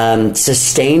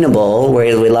 sustainable,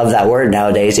 where we love that word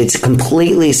nowadays. It's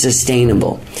completely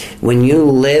sustainable. When you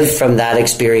live from that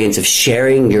experience of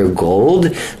sharing your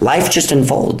gold, life just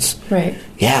unfolds. Right.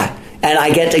 Yeah. And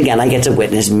I get to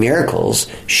witness miracles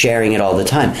sharing it all the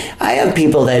time. I have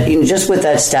people that, just with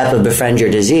that step of befriend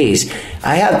your disease,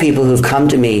 I have people who've come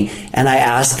to me and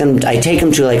I take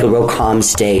them to like a real calm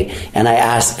state and I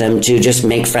ask them to just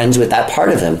make friends with that part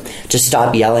of them, to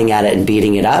stop yelling at it and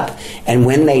beating it up. And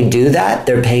when they do that,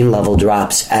 their pain level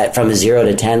drops from a 0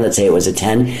 to 10, let's say it was a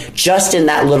 10. Just in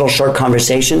that little short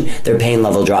conversation, their pain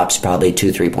level drops probably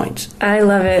 2-3 points. I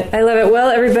love it. Well,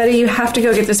 everybody, you have to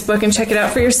go get this book and check it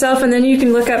out for yourself. And then you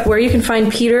can look up where you can find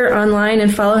Peter online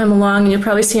and follow him along. And you'll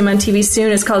probably see him on TV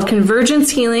soon. It's called Convergence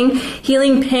Healing,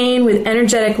 Healing Pain with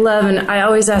Energetic Love. And I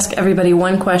always ask everybody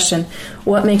one question.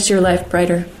 What makes your life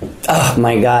brighter? Oh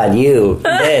my God,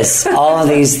 all of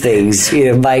these things,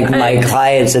 my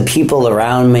clients, the people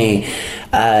around me,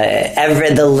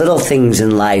 the little things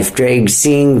in life,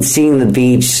 seeing the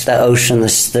beach, the ocean,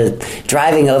 the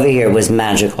driving over here was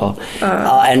magical.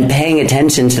 And paying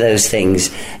attention to those things,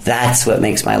 that's what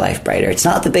makes my life brighter. It's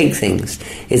not the big things.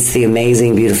 It's the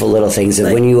amazing, beautiful little things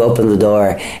of when you open the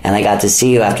door and I got to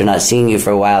see you after not seeing you for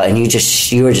a while and you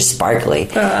were just sparkly.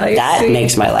 That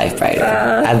makes my life brighter.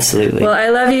 Absolutely. Well, I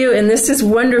love you, and this is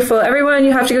wonderful. Everyone,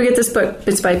 you have to go get this book.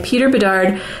 It's by Peter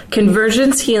Bedard,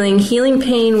 Convergence Healing, Healing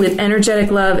Pain with Energetic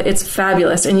Love. It's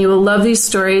fabulous, and you will love these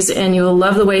stories, and you will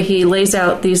love the way he lays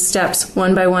out these steps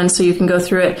one by one so you can go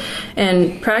through it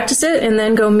and practice it, and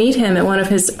then go meet him at one of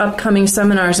his upcoming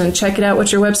seminars and check it out.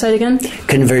 What's your website again?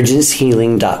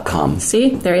 Convergencehealing.com.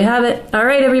 See? There you have it. All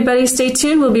right, everybody, stay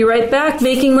tuned. We'll be right back.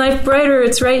 Making Life Brighter.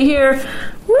 It's right here.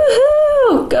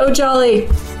 Woohoo! Go Jolly!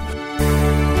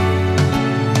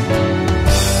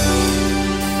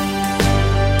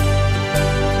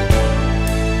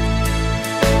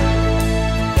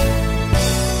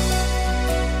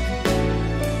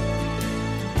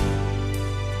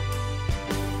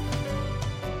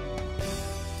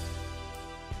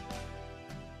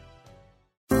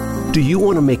 Do you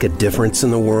want to make a difference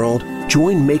in the world?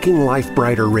 Join Making Life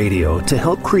Brighter Radio to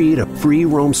help create a free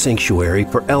roam sanctuary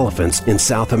for elephants in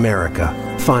South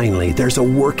America. Finally, there's a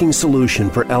working solution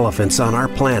for elephants on our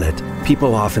planet.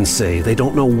 People often say they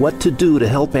don't know what to do to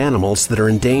help animals that are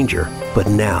in danger. But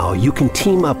now you can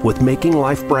team up with Making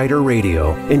Life Brighter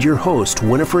Radio and your host,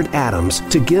 Winifred Adams,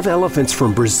 to give elephants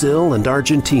from Brazil and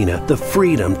Argentina the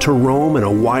freedom to roam in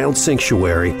a wild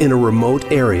sanctuary in a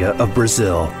remote area of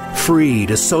Brazil. free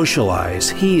to socialize,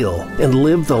 heal, and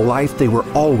live the life they were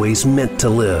always meant to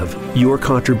live. Your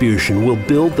contribution will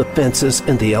build the fences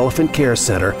and the Elephant Care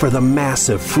Center for the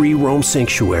massive free roam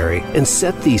sanctuary and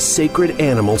set these sacred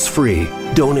animals free.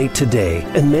 Donate today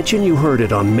and mention you heard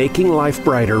it on Making Life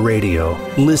Brighter Radio.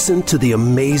 Listen to the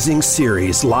amazing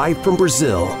series live from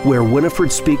Brazil, where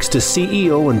Winifred speaks to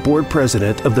CEO and board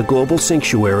president of the Global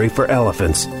Sanctuary for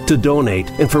Elephants. To donate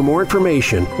and for more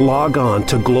information, log on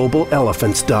to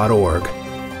globalelephants.org.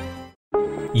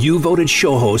 You voted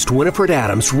show host Winifred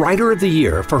Adams Writer of the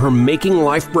Year for her Making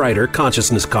Life Brighter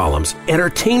consciousness columns,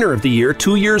 Entertainer of the Year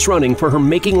 2 years running for her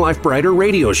Making Life Brighter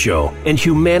radio show, and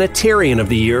Humanitarian of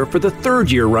the Year for the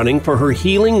 3rd year running for her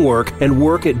healing work and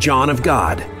work at John of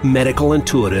God. Medical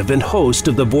intuitive and host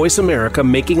of the Voice America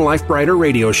Making Life Brighter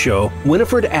radio show,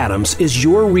 Winifred Adams is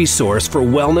your resource for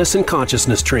wellness and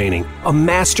consciousness training. A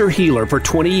master healer for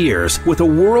 20 years with a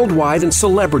worldwide and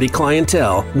celebrity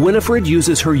clientele, Winifred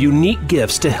uses her unique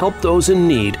gifts to help those in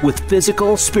need with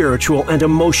physical, spiritual, and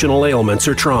emotional ailments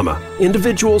or trauma.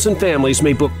 Individuals and families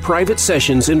may book private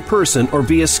sessions in person or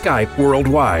via Skype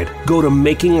worldwide. Go to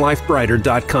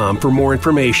makinglifebrighter.com for more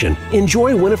information.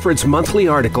 Enjoy Winifred's monthly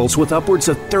articles with upwards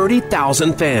of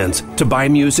 30,000 fans. To buy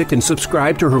music and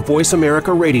subscribe to her Voice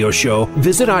America radio show,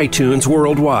 visit iTunes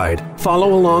worldwide.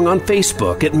 Follow along on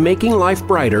Facebook at Making Life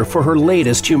Brighter for her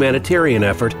latest humanitarian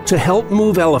effort to help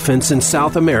move elephants in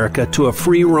South America to a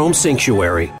free roam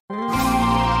sanctuary.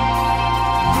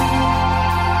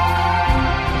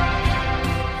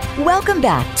 Welcome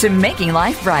back to Making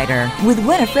Life Brighter with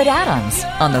Winifred Adams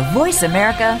on the Voice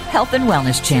America Health and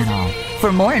Wellness Channel.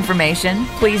 For more information,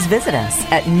 please visit us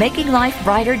at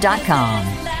makinglifebrighter.com.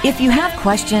 If you have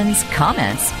questions,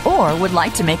 comments, or would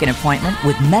like to make an appointment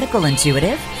with medical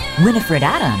intuitive Winifred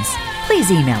Adams, please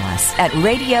email us at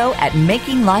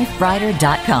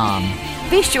radio@makinglifebrighter.com.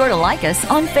 Be sure to like us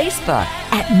on Facebook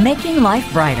at Making Life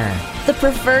Brighter, the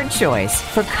preferred choice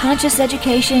for conscious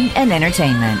education and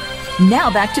entertainment.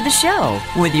 Now back to the show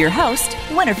with your host,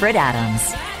 Winifred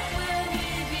Adams.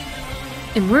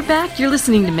 And we're back. You're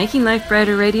listening to Making Life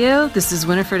Brighter Radio. This is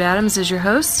Winifred Adams as your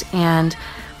host. And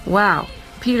wow,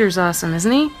 Peter's awesome,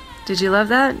 isn't he? Did you love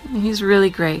that? He's really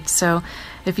great. So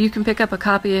if you can pick up a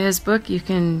copy of his book, you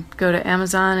can go to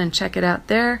Amazon and check it out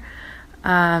there.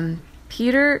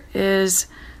 Peter is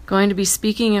going to be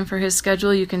speaking, and for his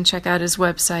schedule, you can check out his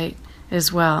website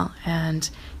as well. And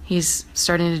he's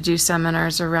starting to do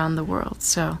seminars around the world.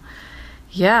 So,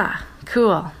 yeah,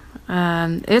 cool.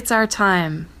 It's our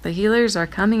time. The healers are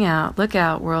coming out. Look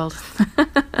out, world.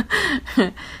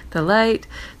 The light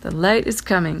is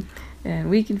coming, and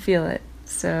we can feel it.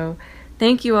 So,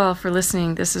 thank you all for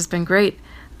listening. This has been great.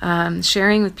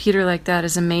 Sharing with Peter like that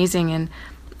is amazing, and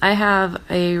I have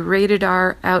a rated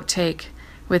R outtake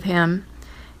with him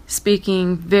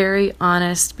speaking very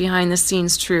honest,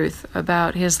 behind-the-scenes truth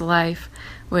about his life,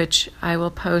 which I will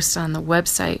post on the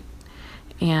website.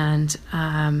 And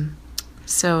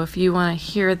so if you want to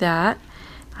hear that,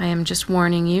 I am just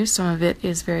warning you, some of it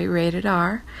is very rated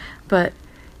R, but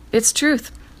it's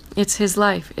truth. It's his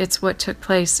life. It's what took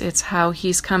place. It's how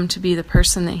he's come to be the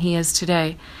person that he is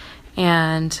today.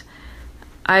 And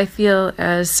I feel,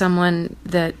 as someone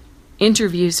that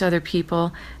interviews other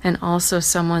people and also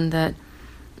someone that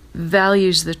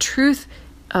values the truth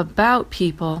about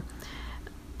people,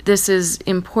 this is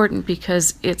important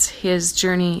because it's his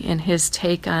journey and his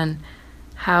take on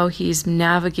how he's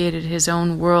navigated his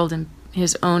own world and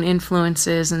his own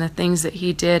influences and the things that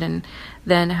he did, and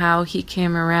then how he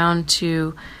came around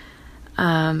to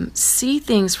see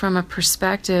things from a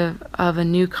perspective of a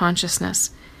new consciousness,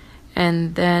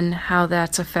 and then how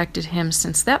that's affected him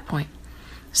since that point.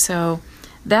 So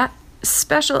that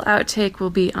special outtake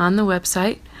will be on the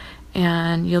website,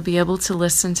 and you'll be able to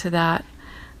listen to that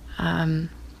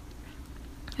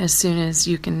as soon as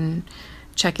you can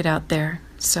check it out there.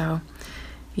 So,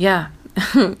 yeah.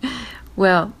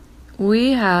 Well,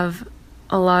 we have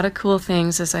a lot of cool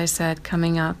things, as I said,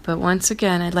 coming up. But once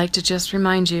again, I'd like to just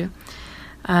remind you,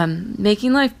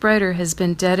 Making Life Brighter has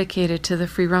been dedicated to the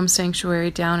Free Roam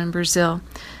Sanctuary down in Brazil.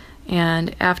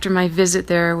 And after my visit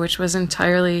there, which was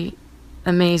entirely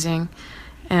amazing,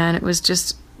 and it was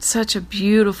just such a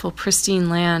beautiful, pristine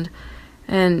land,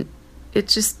 and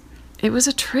it was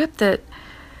a trip that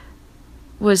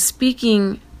was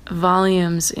speaking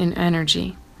volumes in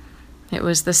energy. It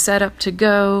was the setup to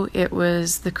go, it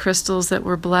was the crystals that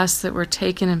were blessed, that were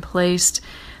taken and placed,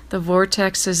 the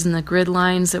vortexes and the grid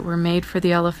lines that were made for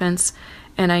the elephants,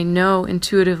 and I know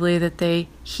intuitively that they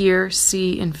hear,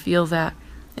 see, and feel that.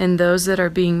 And those that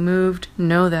are being moved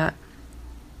know that.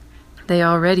 They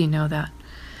already know that.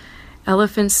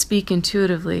 Elephants speak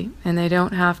intuitively, and they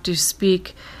don't have to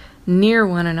speak near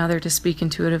one another to speak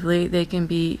intuitively. They can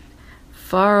be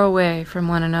far away from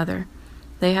one another.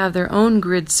 They have their own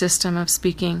grid system of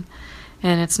speaking,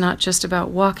 and it's not just about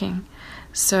walking.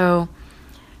 So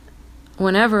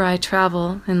whenever I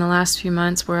travel in the last few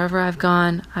months, wherever I've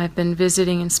gone, I've been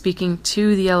visiting and speaking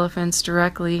to the elephants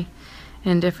directly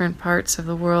in different parts of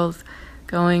the world,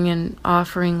 going and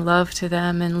offering love to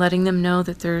them and letting them know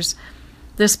that there's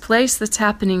this place that's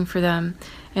happening for them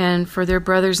and for their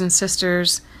brothers and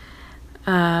sisters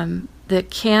that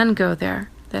can go there,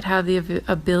 that have the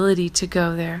ability to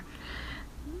go there.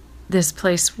 This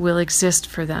place will exist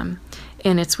for them.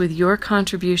 And it's with your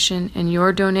contribution and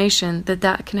your donation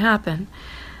that can happen.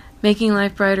 Making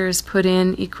Life Brighter has put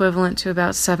in equivalent to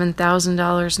about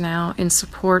 $7,000 now in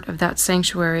support of that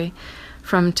sanctuary,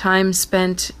 from time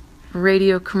spent,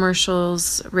 radio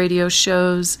commercials, radio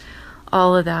shows,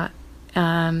 all of that.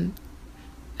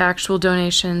 Actual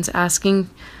donations, asking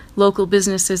local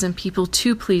businesses and people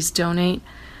to please donate,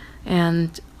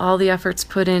 and all the efforts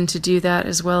put in to do that,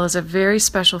 as well as a very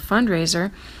special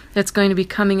fundraiser that's going to be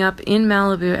coming up in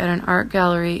Malibu at an art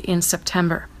gallery in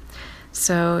September.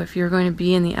 So if you're going to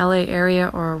be in the LA area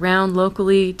or around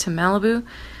locally to Malibu,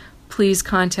 please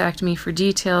contact me for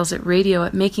details at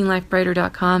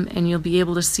radio@makinglifebrighter.com, and you'll be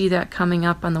able to see that coming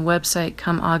up on the website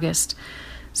come August.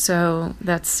 So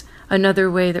that's another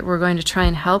way that we're going to try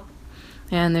and help.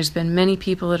 And there's been many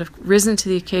people that have risen to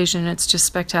the occasion. It's just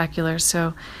spectacular.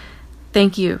 So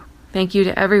thank you. Thank you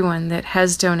to everyone that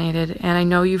has donated. And I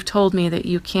know you've told me that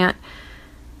you can't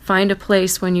find a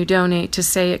place when you donate to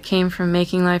say it came from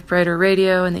Making Life Brighter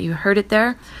Radio and that you heard it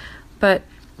there. But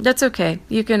that's okay.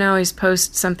 You can always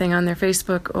post something on their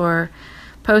Facebook or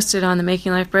post it on the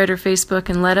Making Life Brighter Facebook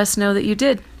and let us know that you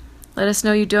did. Let us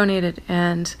know you donated.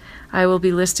 And I will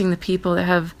be listing the people that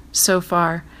have so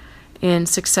far in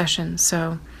succession.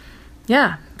 So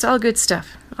yeah, it's all good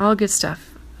stuff. All good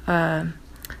stuff.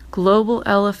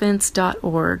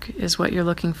 globalelephants.org is what you're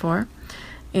looking for,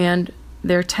 and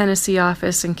their Tennessee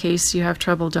office in case you have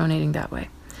trouble donating that way.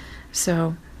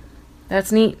 So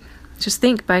that's neat. Just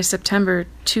think, by September,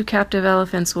 2 captive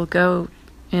elephants will go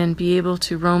and be able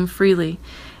to roam freely,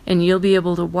 and you'll be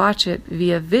able to watch it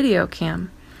via video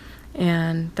cam,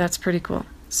 and that's pretty cool.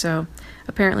 So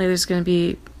apparently there's going to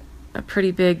be a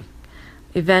pretty big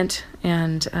event,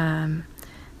 and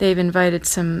they've invited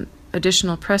some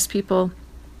additional press people,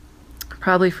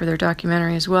 probably for their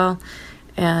documentary as well,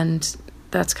 and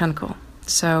that's kind of cool.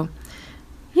 So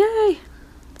yay,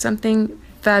 something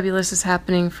fabulous is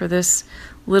happening for this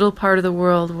little part of the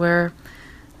world where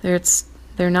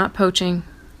they're not poaching,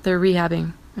 they're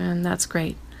rehabbing, and that's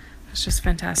great. It's just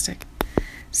fantastic.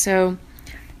 So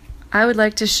I would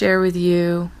like to share with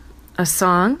you a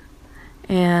song,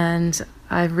 and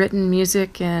I've written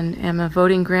music and am a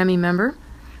voting Grammy member,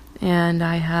 and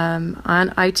I am on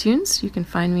iTunes. You can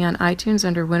find me on iTunes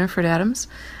under Winifred Adams.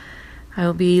 I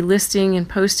will be listing and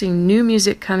posting new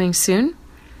music coming soon,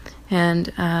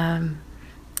 and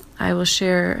I will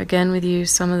share again with you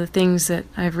some of the things that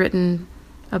I've written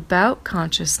about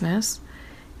consciousness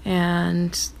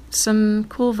and some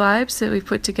cool vibes that we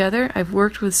put together. I've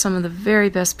worked with some of the very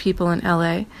best people in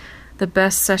LA, the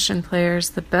best session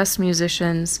players, the best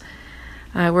musicians.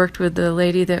 I worked with the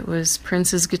lady that was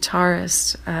Prince's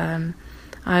guitarist.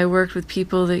 I worked with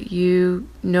people that you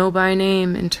know by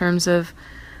name in terms of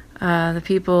the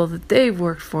people that they've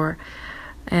worked for.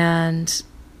 And,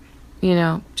 you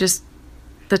know, just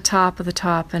the top of the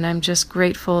top. And I'm just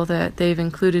grateful that they've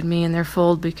included me in their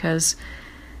fold, because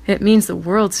it means the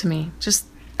world to me. Just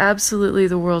absolutely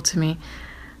the world to me.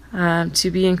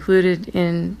 To be included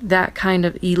in that kind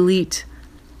of elite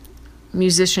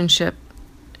musicianship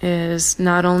is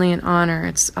not only an honor,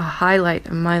 it's a highlight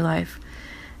of my life.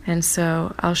 And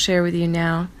so I'll share with you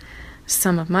now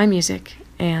some of my music,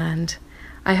 and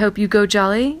I hope you go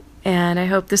jolly, and I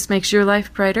hope this makes your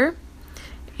life brighter.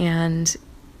 And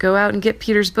go out and get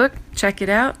Peter's book, check it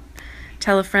out,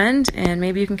 tell a friend, and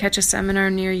maybe you can catch a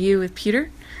seminar near you with Peter.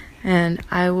 And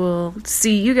I will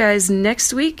see you guys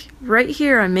next week right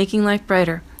here on Making Life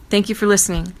Brighter. Thank you for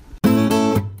listening.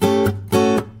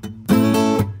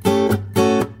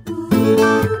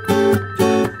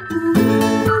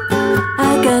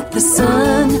 The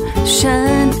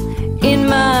sunshine in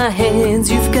my hands.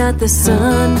 You've got the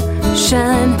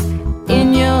sunshine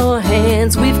in your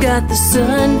hands. We've got the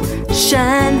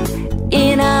sunshine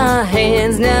in our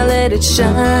hands. Now let it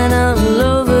shine all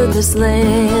over this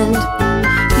land.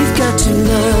 You've got to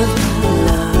love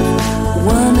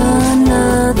one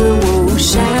another. Whoa,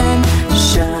 shine,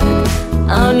 shine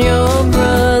on your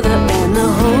brother, and the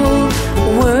whole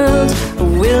world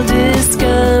will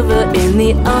in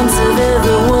the arms of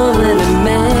every woman and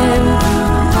man.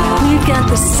 We've got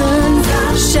the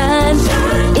sunshine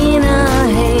in our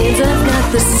hands. I've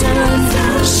got the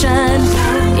sunshine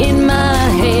in my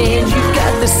hand. You've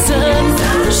got the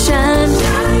sunshine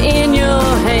in your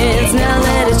hands. Now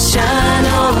let it shine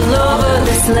all over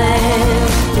this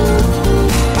land.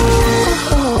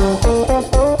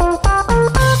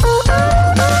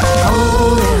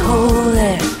 Holy,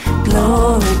 holy,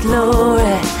 glory,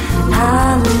 glory,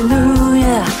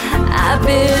 hallelujah. I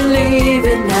believe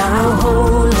it now.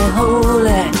 Holy,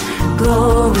 holy,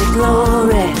 glory,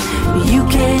 glory. You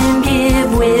can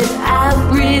give without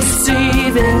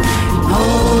receiving.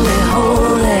 Holy,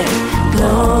 holy,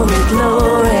 glory,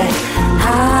 glory,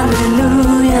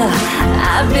 hallelujah.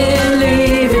 I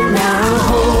believe it now.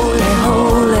 Holy,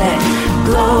 holy,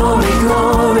 glory,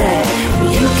 glory.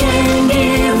 You can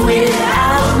give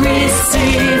without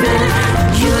receiving.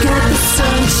 You got the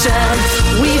sunshine,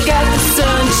 we've got the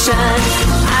sunshine.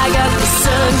 I got the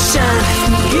sunshine,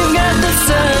 you got the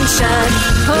sunshine.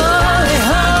 Holy,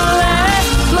 holy,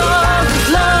 glory,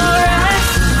 glory.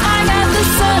 I got the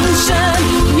sunshine,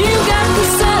 you got the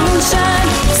sunshine.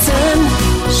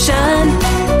 Sunshine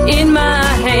in my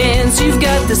hands. You've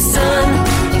got the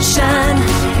sunshine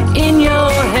in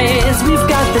your hands. We've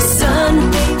got the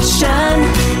sunshine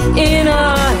in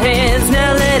our hands.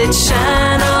 Now let it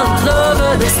shine all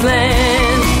over this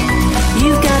land.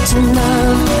 You've got to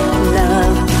love,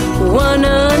 love one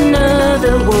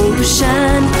another. Won't you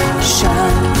shine,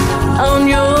 shine on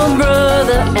your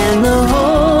brother, and the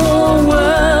whole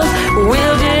world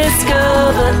will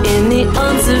discover in the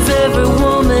arms of every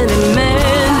woman and man.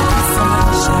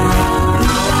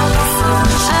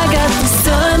 I got the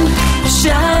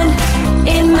sunshine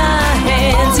in my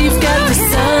hands. You've got the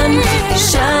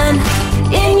sunshine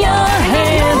in your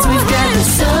hands. We've got the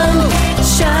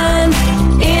sunshine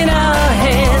in our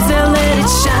hands. Now let it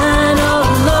shine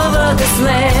all over this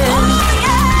land.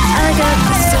 I got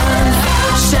the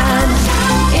sunshine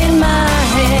in my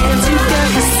hands. You've got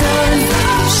the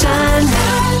sunshine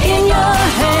in your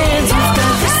hands. We've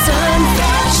got the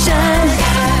sunshine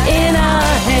in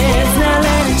our hands. Now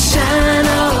let it shine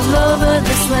all over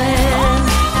this land.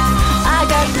 I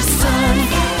got the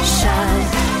sunshine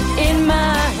in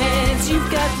my hands. You've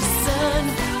got the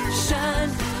sunshine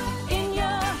in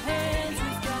your hands.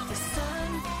 We've got the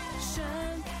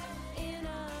sunshine in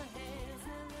our hands.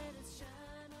 Now let it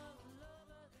shine all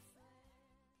over this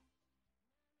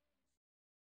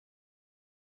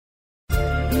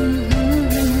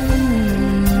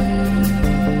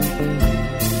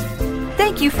land.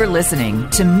 Thank you for listening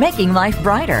to Making Life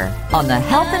Brighter on the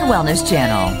Health and Wellness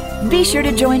Channel. Be sure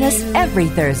to join us every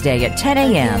Thursday at 10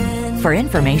 a.m. for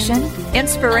information,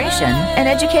 inspiration, and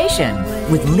education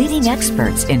with leading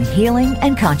experts in healing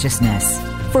and consciousness.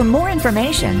 For more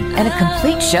information and a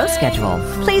complete show schedule,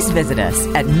 please visit us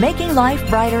at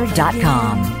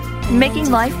makinglifebrighter.com. Making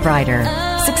Life Brighter,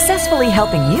 successfully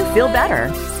helping you feel better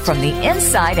from the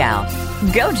inside out.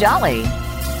 Go Jolly!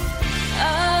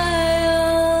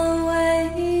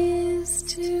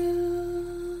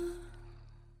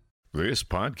 This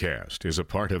podcast is a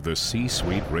part of the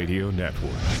C-Suite Radio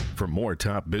Network. For more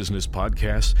top business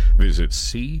podcasts, visit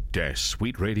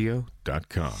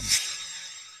c-suiteradio.com.